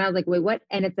 And I was like, wait, what?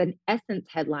 And it's an Essence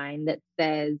headline that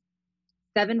says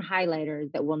 7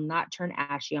 highlighters that will not turn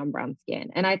ashy on brown skin.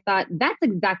 And I thought, that's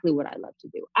exactly what I love to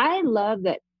do. I love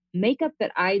that makeup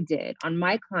that I did on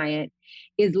my client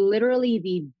is literally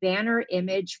the banner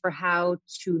image for how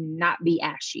to not be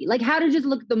ashy. Like how to just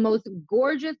look the most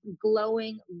gorgeous,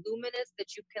 glowing, luminous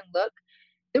that you can look.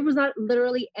 There was not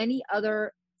literally any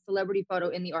other celebrity photo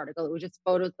in the article. It was just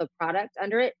photos of product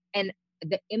under it. And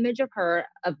the image of her,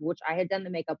 of which I had done the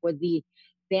makeup, was the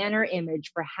banner image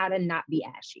for how to not be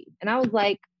ashy. And I was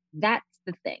like, that's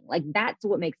the thing. Like, that's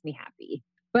what makes me happy.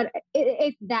 But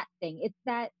it's that thing. It's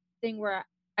that thing where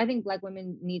I think Black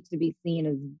women need to be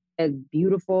seen as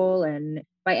beautiful and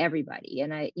by everybody.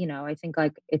 And I think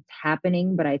like it's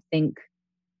happening, but I think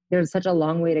there's such a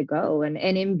long way to go. And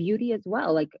in beauty as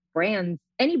well, like brands,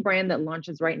 any brand that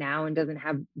launches right now and doesn't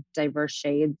have diverse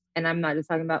shades, and I'm not just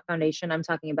talking about foundation, I'm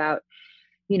talking about,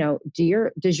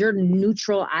 does your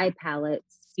neutral eye palette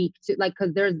speak to, like,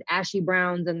 because there's ashy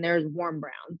browns and there's warm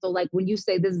browns. So like when you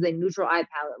say this is a neutral eye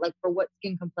palette, like for what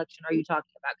skin complexion are you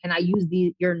talking about? Can I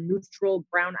use your neutral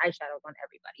brown eyeshadows on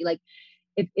everybody? Like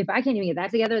if I can't even get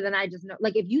that together, then I just know,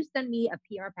 like if you send me a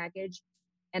PR package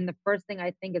and the first thing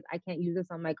I think is I can't use this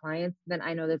on my clients, then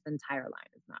I know this entire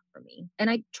line is not for me. And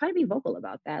I try to be vocal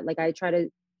about that. Like I try to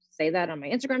say that on my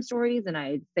Instagram stories, and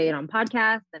I say it on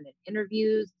podcasts and in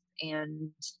interviews. And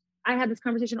I had this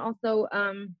conversation also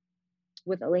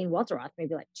with Elaine Welteroth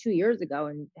maybe like 2 years ago,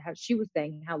 and how she was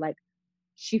saying how like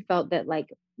she felt that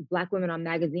like Black women on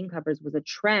magazine covers was a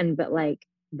trend, but like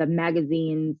the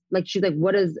magazines, like she's like,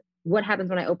 what happens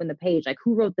when I open the page? Like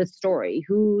who wrote this story?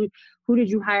 Who did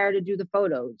you hire to do the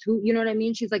photos? Who, you know what I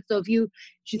mean? She's like, so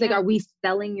she's like, are we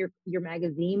selling your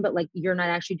magazine, but like you're not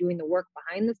actually doing the work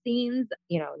behind the scenes?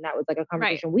 And that was like a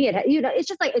conversation we had. It's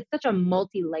just like, it's such a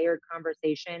multi-layered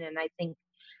conversation. And I think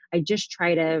I just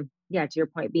try to, to your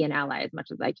point, be an ally as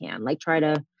much as I can. Like try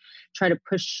to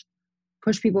push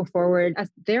people forward.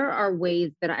 There are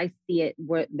ways that I see it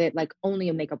that like only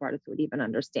a makeup artist would even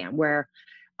understand, where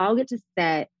I'll get to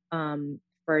set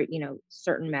for,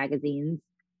 certain magazines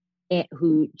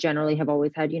who generally have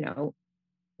always had,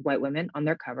 white women on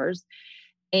their covers.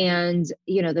 And,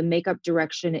 the makeup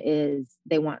direction is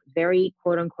they want very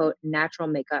quote unquote natural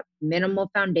makeup, minimal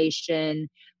foundation.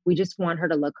 We just want her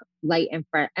to look light and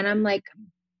fresh. And I'm like,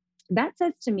 that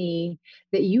says to me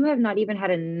that you have not even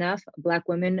had enough Black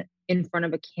women in front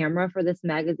of a camera for this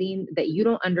magazine, that you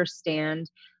don't understand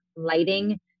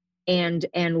lighting and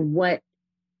what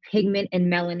pigment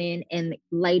and melanin and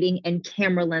lighting and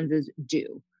camera lenses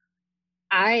do.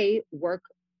 I work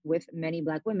with many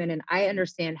Black women, and I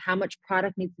understand how much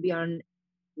product needs to be on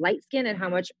light skin and how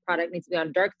much product needs to be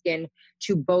on dark skin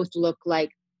to both look like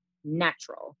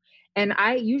natural. And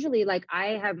I usually, like,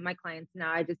 I have my clients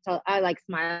now, I like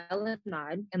smile and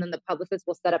nod, and then the publicist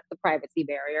will set up the privacy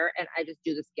barrier, and I just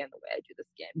do the skin the way I do the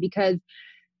skin. Because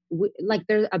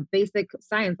there's a basic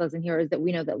science lesson here, is that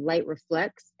we know that light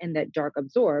reflects and that dark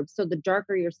absorbs. So the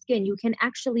darker your skin, you can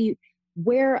actually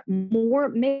wear more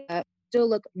makeup, still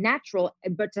look natural,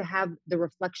 but to have the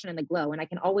reflection and the glow. And I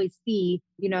can always see,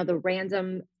 the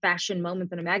random fashion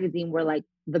moments in a magazine where like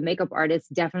the makeup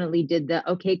artist definitely did the,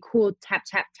 okay, cool, tap,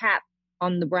 tap, tap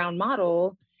on the brown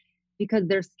model, because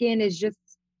their skin is just,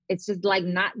 it's just like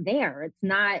not there. It's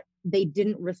not, they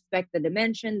didn't respect the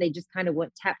dimension. They just kind of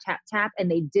went tap, tap, tap, and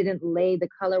they didn't lay the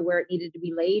color where it needed to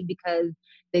be laid because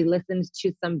they listened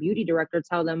to some beauty director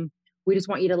tell them, we just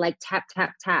want you to like tap,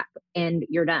 tap, tap, and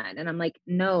you're done. And I'm like,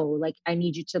 no, like I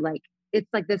need you to like, it's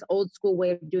like this old school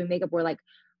way of doing makeup where like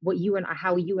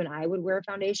how you and I would wear a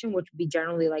foundation, which would be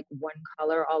generally like one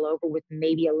color all over with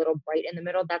maybe a little bright in the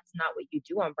middle. That's not what you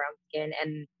do on brown skin.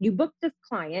 And you book this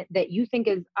client that you think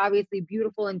is obviously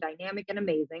beautiful and dynamic and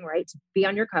amazing, right? To be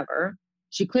on your cover.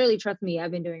 She clearly trusts me.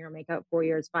 I've been doing her makeup 4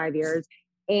 years, 5 years.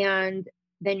 And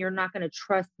then you're not going to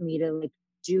trust me to like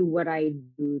do what I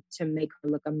do to make her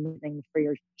look amazing for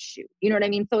your shoot. You know what I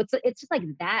mean? So it's just like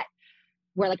that,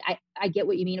 where like I get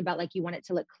what you mean about like you want it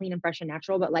to look clean and fresh and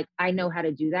natural, but like I know how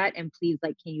to do that. And please,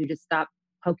 like, can you just stop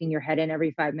poking your head in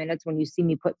every 5 minutes when you see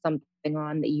me put something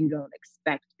on that you don't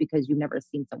expect because you've never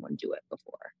seen someone do it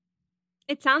before?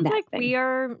 It sounds That like thing. we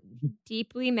are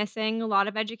deeply missing a lot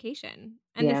of education,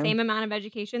 and the Yeah. same amount of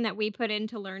education that we put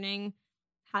into learning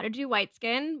how to do white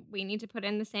skin, we need to put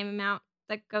in the same amount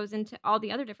that goes into all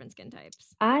the other different skin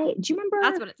types. Do you remember?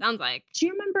 That's what it sounds like. Do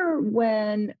you remember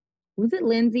when, was it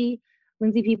Lindsay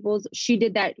Peoples? She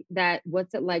did that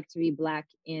what's it like to be Black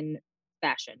in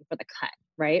fashion for the cut,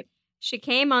 right? She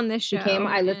came on this She show. came,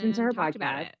 I listened to and her talked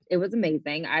about podcast. it. It was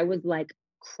amazing. I was like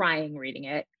crying reading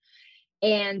it.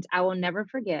 And I will never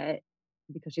forget,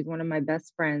 because she's one of my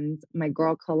best friends, my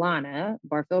girl Kalana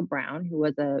Barfield Brown, who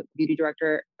was a beauty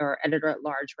director or editor at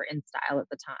large for InStyle at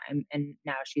the time. And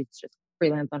now she's just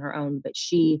freelance on her own. But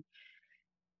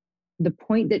the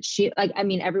point that she, like, I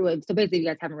mean, everyone, so basically, if you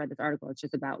guys haven't read this article, it's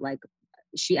just about like,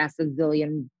 she asked a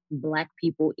zillion Black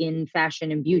people in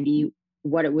fashion and beauty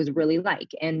what it was really like.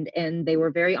 And they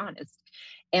were very honest.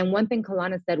 And one thing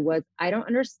Kalana said was, I don't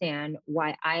understand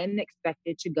why I am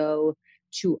expected to go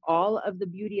to all of the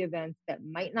beauty events that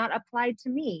might not apply to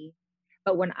me.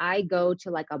 But when I go to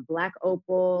like a Black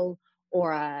Opal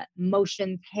or a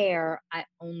Motions Hair, I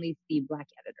only see Black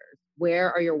editors.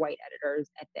 Where are your white editors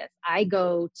at this? I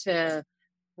go to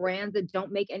brands that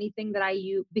don't make anything that I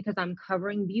use because I'm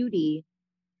covering beauty,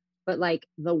 but like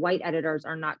the white editors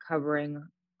are not covering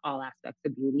all aspects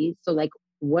of beauty. So like,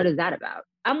 what is that about?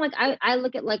 I'm like, I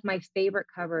look at like my favorite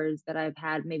covers that I've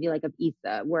had, maybe like of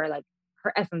Issa, where like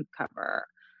her Essence cover,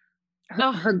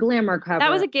 her glamour cover.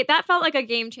 That felt like a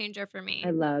game changer for me.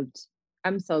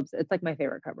 I'm so obsessed. It's like my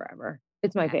favorite cover ever.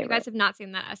 It's my favorite. You guys have not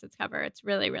seen that Essence cover. It's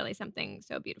really, really something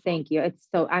so beautiful. Thank you.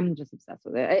 I'm just obsessed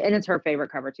with it. And it's her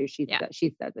favorite cover too. She says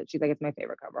it. She's like, it's my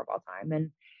favorite cover of all time.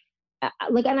 And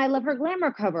and I love her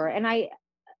glamour cover. And I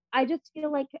just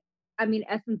feel like, I mean,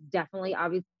 Essence definitely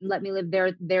obviously let me live.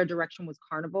 Their direction was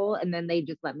Carnival, and then they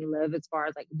just let me live as far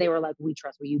as like, they were like, we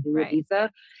trust what you do with Issa.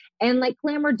 And like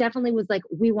Glamour definitely was like,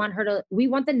 we want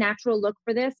the natural look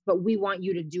for this, but we want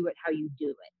you to do it how you do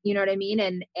it. You know what I mean?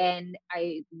 And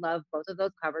I love both of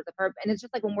those covers of her. And it's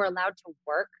just like when we're allowed to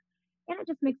work, and it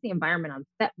just makes the environment on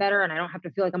set better, and I don't have to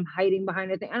feel like I'm hiding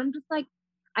behind anything. And I'm just like,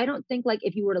 I don't think like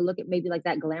if you were to look at maybe like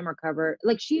that Glamour cover,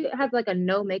 like she has like a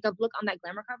no makeup look on that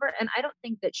Glamour cover. And I don't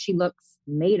think that she looks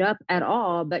made up at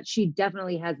all, but she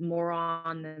definitely has more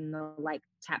on than the like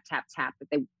tap, tap, tap that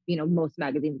they, most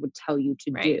magazines would tell you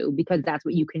to do, because that's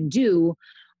what you can do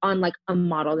on like a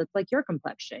model that's like your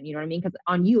complexion. You know what I mean? Because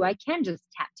on you, I can just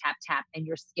tap, tap, tap and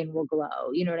your skin will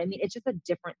glow. You know what I mean? It's just a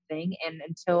different thing. And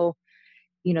until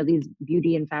these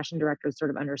beauty and fashion directors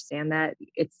sort of understand that,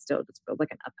 it still just feels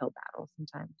like an uphill battle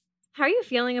sometimes. How are you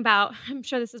feeling about, I'm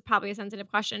sure this is probably a sensitive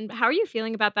question, but how are you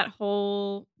feeling about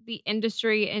the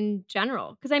industry in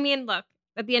general? Because I mean, look,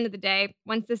 at the end of the day,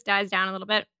 once this dies down a little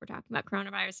bit, we're talking about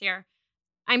coronavirus here,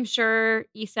 I'm sure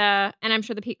Issa and I'm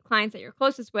sure the clients that you're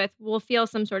closest with will feel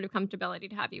some sort of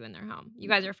comfortability to have you in their home. You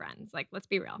guys are friends. Like, let's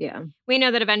be real. Yeah. We know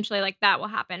that eventually like that will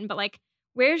happen, but like,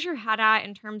 where's your head at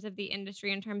in terms of the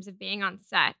industry, in terms of being on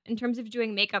set, in terms of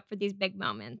doing makeup for these big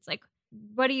moments? Like,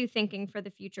 what are you thinking for the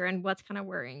future and what's kind of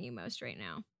worrying you most right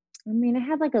now? I mean, I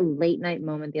had like a late night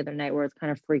moment the other night where I was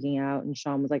kind of freaking out and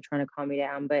Sean was like trying to calm me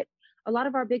down. But a lot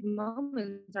of our big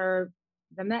moments are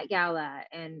the Met Gala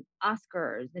and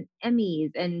Oscars and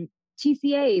Emmys and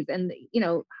TCAs and,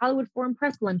 Hollywood Foreign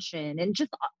Press Luncheon, and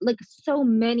just like so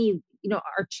many,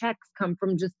 our checks come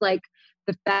from just like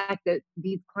the fact that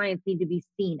these clients need to be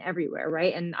seen everywhere.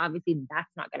 Right. And obviously that's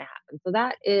not going to happen. So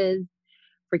that is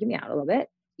freaking me out a little bit.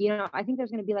 I think there's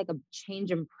going to be like a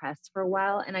change in press for a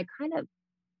while. And I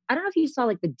I don't know if you saw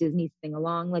like the Disney sing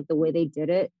along, like the way they did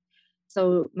it.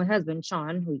 So my husband,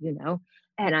 Sean, who you know,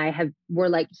 and were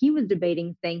like, he was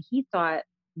debating saying he thought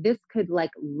this could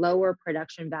like lower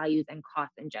production values and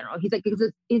costs in general. He's like,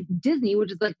 because it's Disney,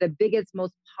 which is like the biggest,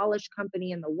 most polished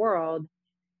company in the world,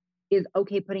 is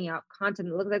okay putting out content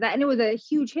that looks like that. And it was a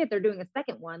huge hit. They're doing a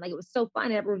second one. Like it was so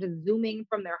fun. Everyone was just zooming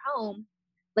from their home.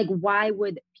 Like, why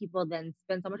would people then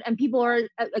spend so much? And people are,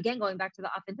 again, going back to the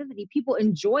authenticity. People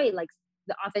enjoy like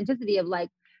the authenticity of like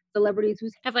celebrities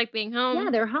who's Of like being home. yeah,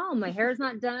 they're home. My hair's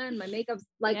not done. My makeup's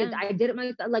like, Yeah. I did it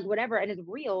myself, like whatever. And it's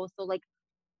real. So like,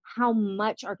 how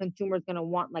much are consumers going to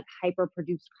want like hyper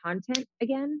produced content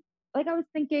again? Like I was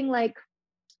thinking like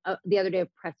the other day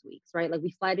of press weeks, right? Like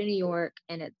we fly to New York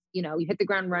and it's, you know, you hit the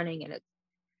ground running and it's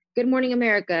Good Morning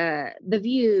America, The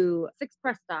View, 6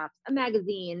 press stops, a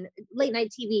magazine, late night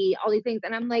TV, all these things.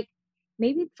 And I'm like,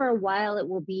 maybe for a while it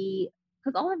will be,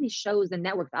 because all of these shows and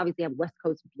networks obviously have West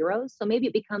Coast bureaus. So maybe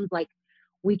it becomes like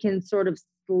we can sort of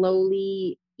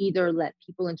slowly either let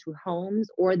people into homes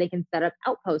or they can set up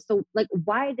outposts. So like,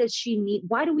 why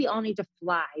do we all need to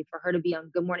fly for her to be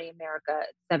on Good Morning America at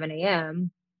 7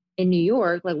 a.m. in New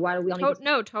York? Like, why do we all need to,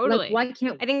 No, totally. like, why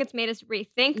can't, I think it's made us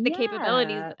rethink the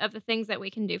capabilities Yeah. of the things that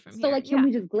we can do from so here. like, can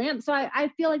we just glam? So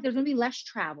I feel like there's gonna be less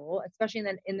travel, especially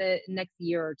in the next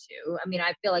year or two. I mean,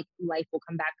 I feel like life will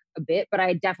come back a bit, but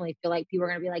I definitely feel like people are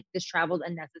gonna be like, this travel's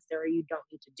unnecessary. You don't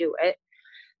need to do it.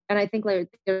 And I think like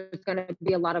there's going to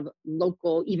be a lot of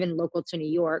even local to New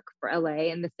York for LA,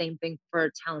 and the same thing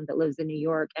for talent that lives in New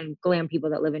York and glam people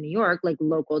that live in New York, like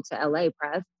local to LA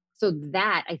press. So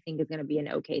that I think is going to be an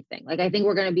okay thing. Like I think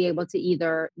we're going to be able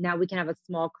to now we can have a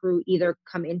small crew either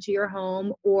come into your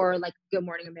home or like Good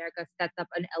Morning America sets up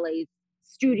an LA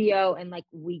studio and like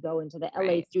we go into the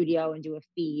LA studio and do a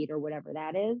feed or whatever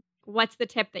that is. What's the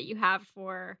tip that you have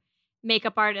for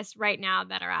makeup artists right now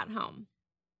that are at home?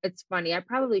 It's funny. I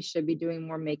probably should be doing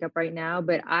more makeup right now,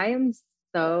 but I am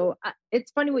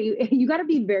it's funny what you got to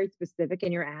be very specific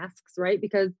in your asks, right?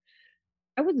 Because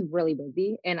I was really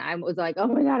busy and I was like, oh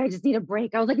my God, I just need a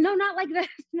break. I was like, no, not like this,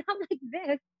 not like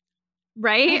this.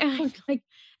 Right? Like,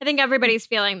 I think everybody's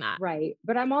feeling that. Right.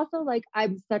 But I'm also like, I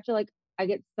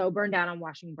get so burned out on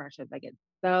washing brushes. I get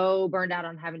so burned out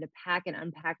on having to pack and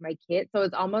unpack my kit. So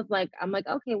it's almost like, I'm like,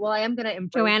 okay, well, I am going to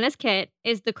embrace. Joanna's kit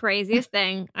is the craziest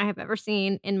thing I have ever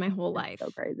seen in my whole life. So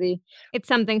crazy. It's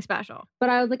something special. But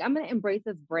I was like, I'm going to embrace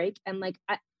this break. And like,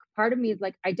 part of me is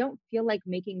like, I don't feel like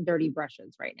making dirty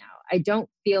brushes right now. I don't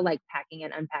feel like packing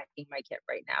and unpacking my kit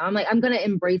right now. I'm like, I'm going to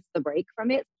embrace the break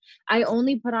from it. I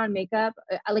only put on makeup.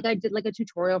 I did like a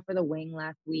tutorial for the wing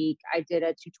last week. I did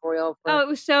a tutorial for. Oh, it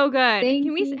was so good.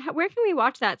 Where can we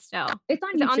watch that still? It's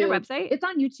on YouTube. Is it on your website? It's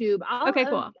on YouTube. Okay,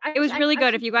 cool. It was really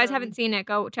good. If you guys haven't seen it,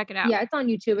 go check it out. Yeah, it's on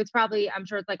YouTube. I'm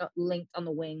sure it's like linked on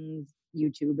the wings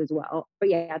YouTube as well. But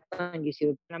yeah, it's on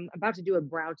YouTube. And I'm about to do a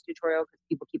brow tutorial because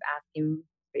people keep asking.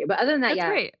 But other than that, That's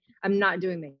great. I'm not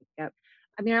doing makeup.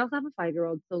 I mean, I also have a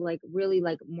 5-year-old, so like really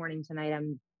like morning to night,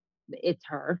 it's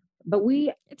her. But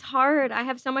it's hard. I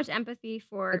have so much empathy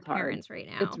for parents right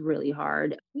now. It's really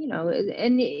hard, you know,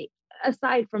 and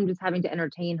aside from just having to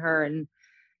entertain her and,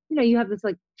 you know, you have this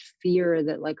like fear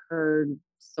that like her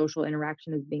social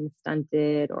interaction is being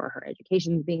stunted or her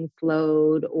education is being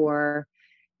slowed or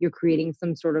you're creating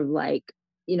some sort of like,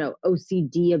 you know,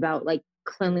 OCD about like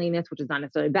cleanliness, which is not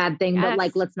necessarily a bad thing, but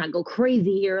like, let's not go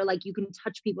crazy here. Like you can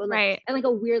touch people like, and like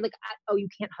a weird, like, oh, you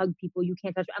can't hug people. You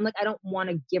can't touch. I'm like, I don't want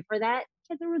to give her that.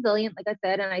 Kids are resilient, like I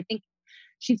said. And I think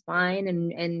she's fine.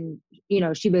 And, you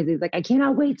know, she basically is like, I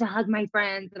cannot wait to hug my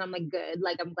friends. And I'm like, good.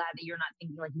 Like, I'm glad that you're not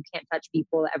thinking like you can't touch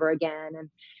people ever again. And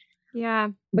yeah,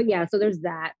 but yeah, so there's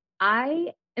that. I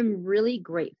am really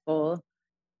grateful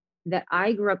that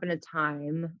I grew up in a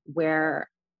time where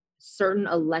certain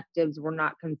electives were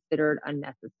not considered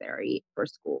unnecessary for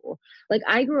school. Like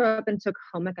I grew up and took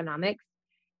home economics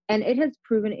and it has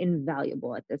proven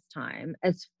invaluable at this time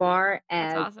as far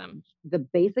as the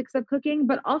basics of cooking,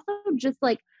 but also just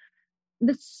like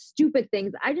the stupid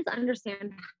things. I just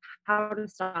understand how to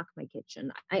stock my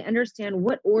kitchen. I understand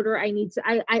what order I need to,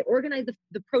 I organize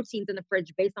the proteins in the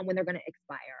fridge based on when they're going to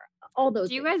expire. All those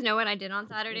Do you guys know what I did on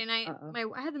Saturday night?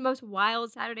 I had the most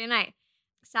wild Saturday night.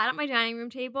 Sat at my dining room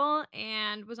table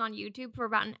and was on YouTube for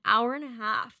about an hour and a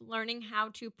half learning how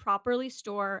to properly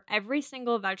store every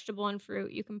single vegetable and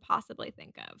fruit you can possibly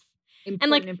think of.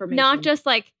 Not just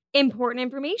like important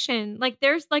information. Like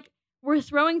there's like, we're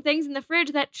throwing things in the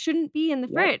fridge that shouldn't be in the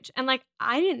fridge. And like,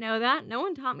 I didn't know that. No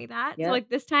one taught me that. So like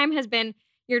this time has been,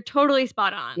 you're totally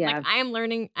spot on. Like I am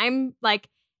learning, I'm like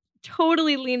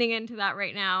totally leaning into that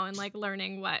right now and like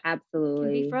learning what Absolutely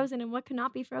can be frozen and what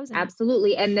cannot be frozen.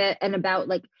 Absolutely. And about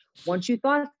like, once you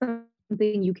thought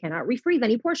something, you cannot refreeze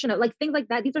any portion of, like, things like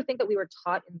that. These are things that we were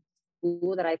taught in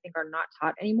school that I think are not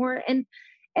taught anymore. And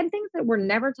things that were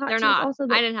never taught They're to us not. also.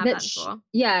 I didn't have that in school.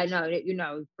 Yeah,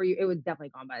 no, for you, it was definitely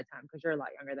gone by the time because you're a lot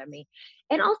younger than me.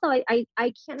 And also, I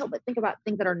can't help but think about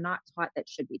things that are not taught that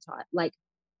should be taught, like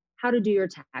how to do your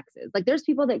taxes. Like, there's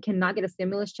people that cannot get a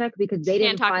stimulus check because they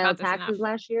didn't file taxes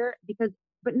last year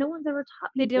but no one's ever taught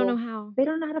people. They don't know how. They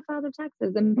don't know how to file their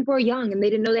taxes. And people are young and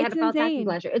they didn't know they had to file taxes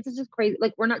last year. It's just crazy.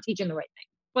 Like, we're not teaching the right thing.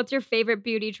 What's your favorite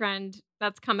beauty trend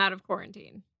that's come out of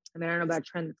quarantine? I mean, I don't know about a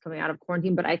trend that's coming out of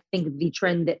quarantine, but I think the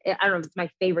trend that, I don't know if it's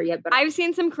my favorite yet, but I've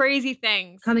seen some crazy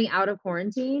things. Coming out of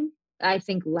quarantine, I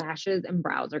think lashes and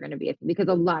brows are going to be because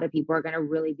a lot of people are going to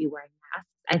really be wearing masks.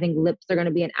 I think lips are going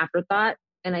to be an afterthought.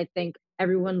 And I think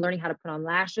everyone learning how to put on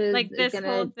lashes like this is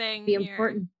whole going thing to be here.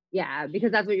 important. Yeah,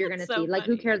 because that's what you're going to see. Like,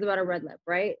 who cares about a red lip,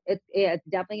 right? It's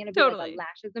definitely going to be like a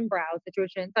lashes and brows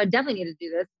situation. So I definitely need to do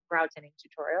this brow tinting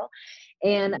tutorial.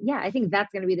 And yeah, I think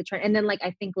that's going to be the trend. And then like,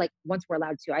 I think like once we're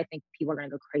allowed to, I think people are going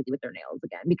to go crazy with their nails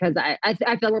again, because I feel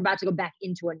like we're about to go back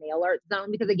into a nail art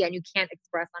zone, because again, you can't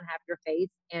express on half your face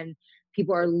and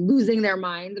people are losing their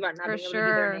minds about not being able to do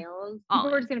their nails.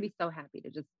 People are just going to be so happy to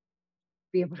just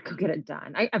be able to go get it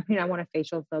done. I mean, I want a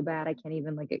facial so bad. I can't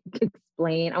even like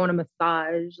explain. I want a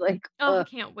massage. Like, I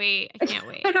can't wait. I can't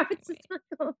wait. I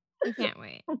can't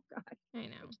wait. Oh God, I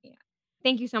know.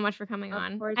 Thank you so much for coming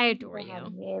on. I adore you. I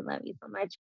love you so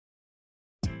much.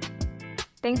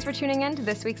 Thanks for tuning in to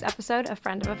this week's episode of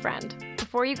Friend of a Friend.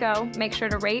 Before you go, make sure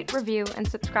to rate, review, and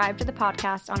subscribe to the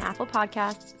podcast on Apple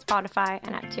Podcasts, Spotify,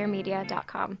 and at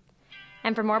tiermedia.com.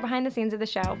 And for more behind the scenes of the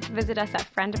show, visit us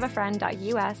at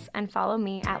friendofafriend.us and follow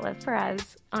me at Liv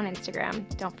Perez on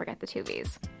Instagram. Don't forget the 2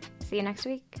 V's. See you next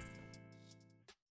week.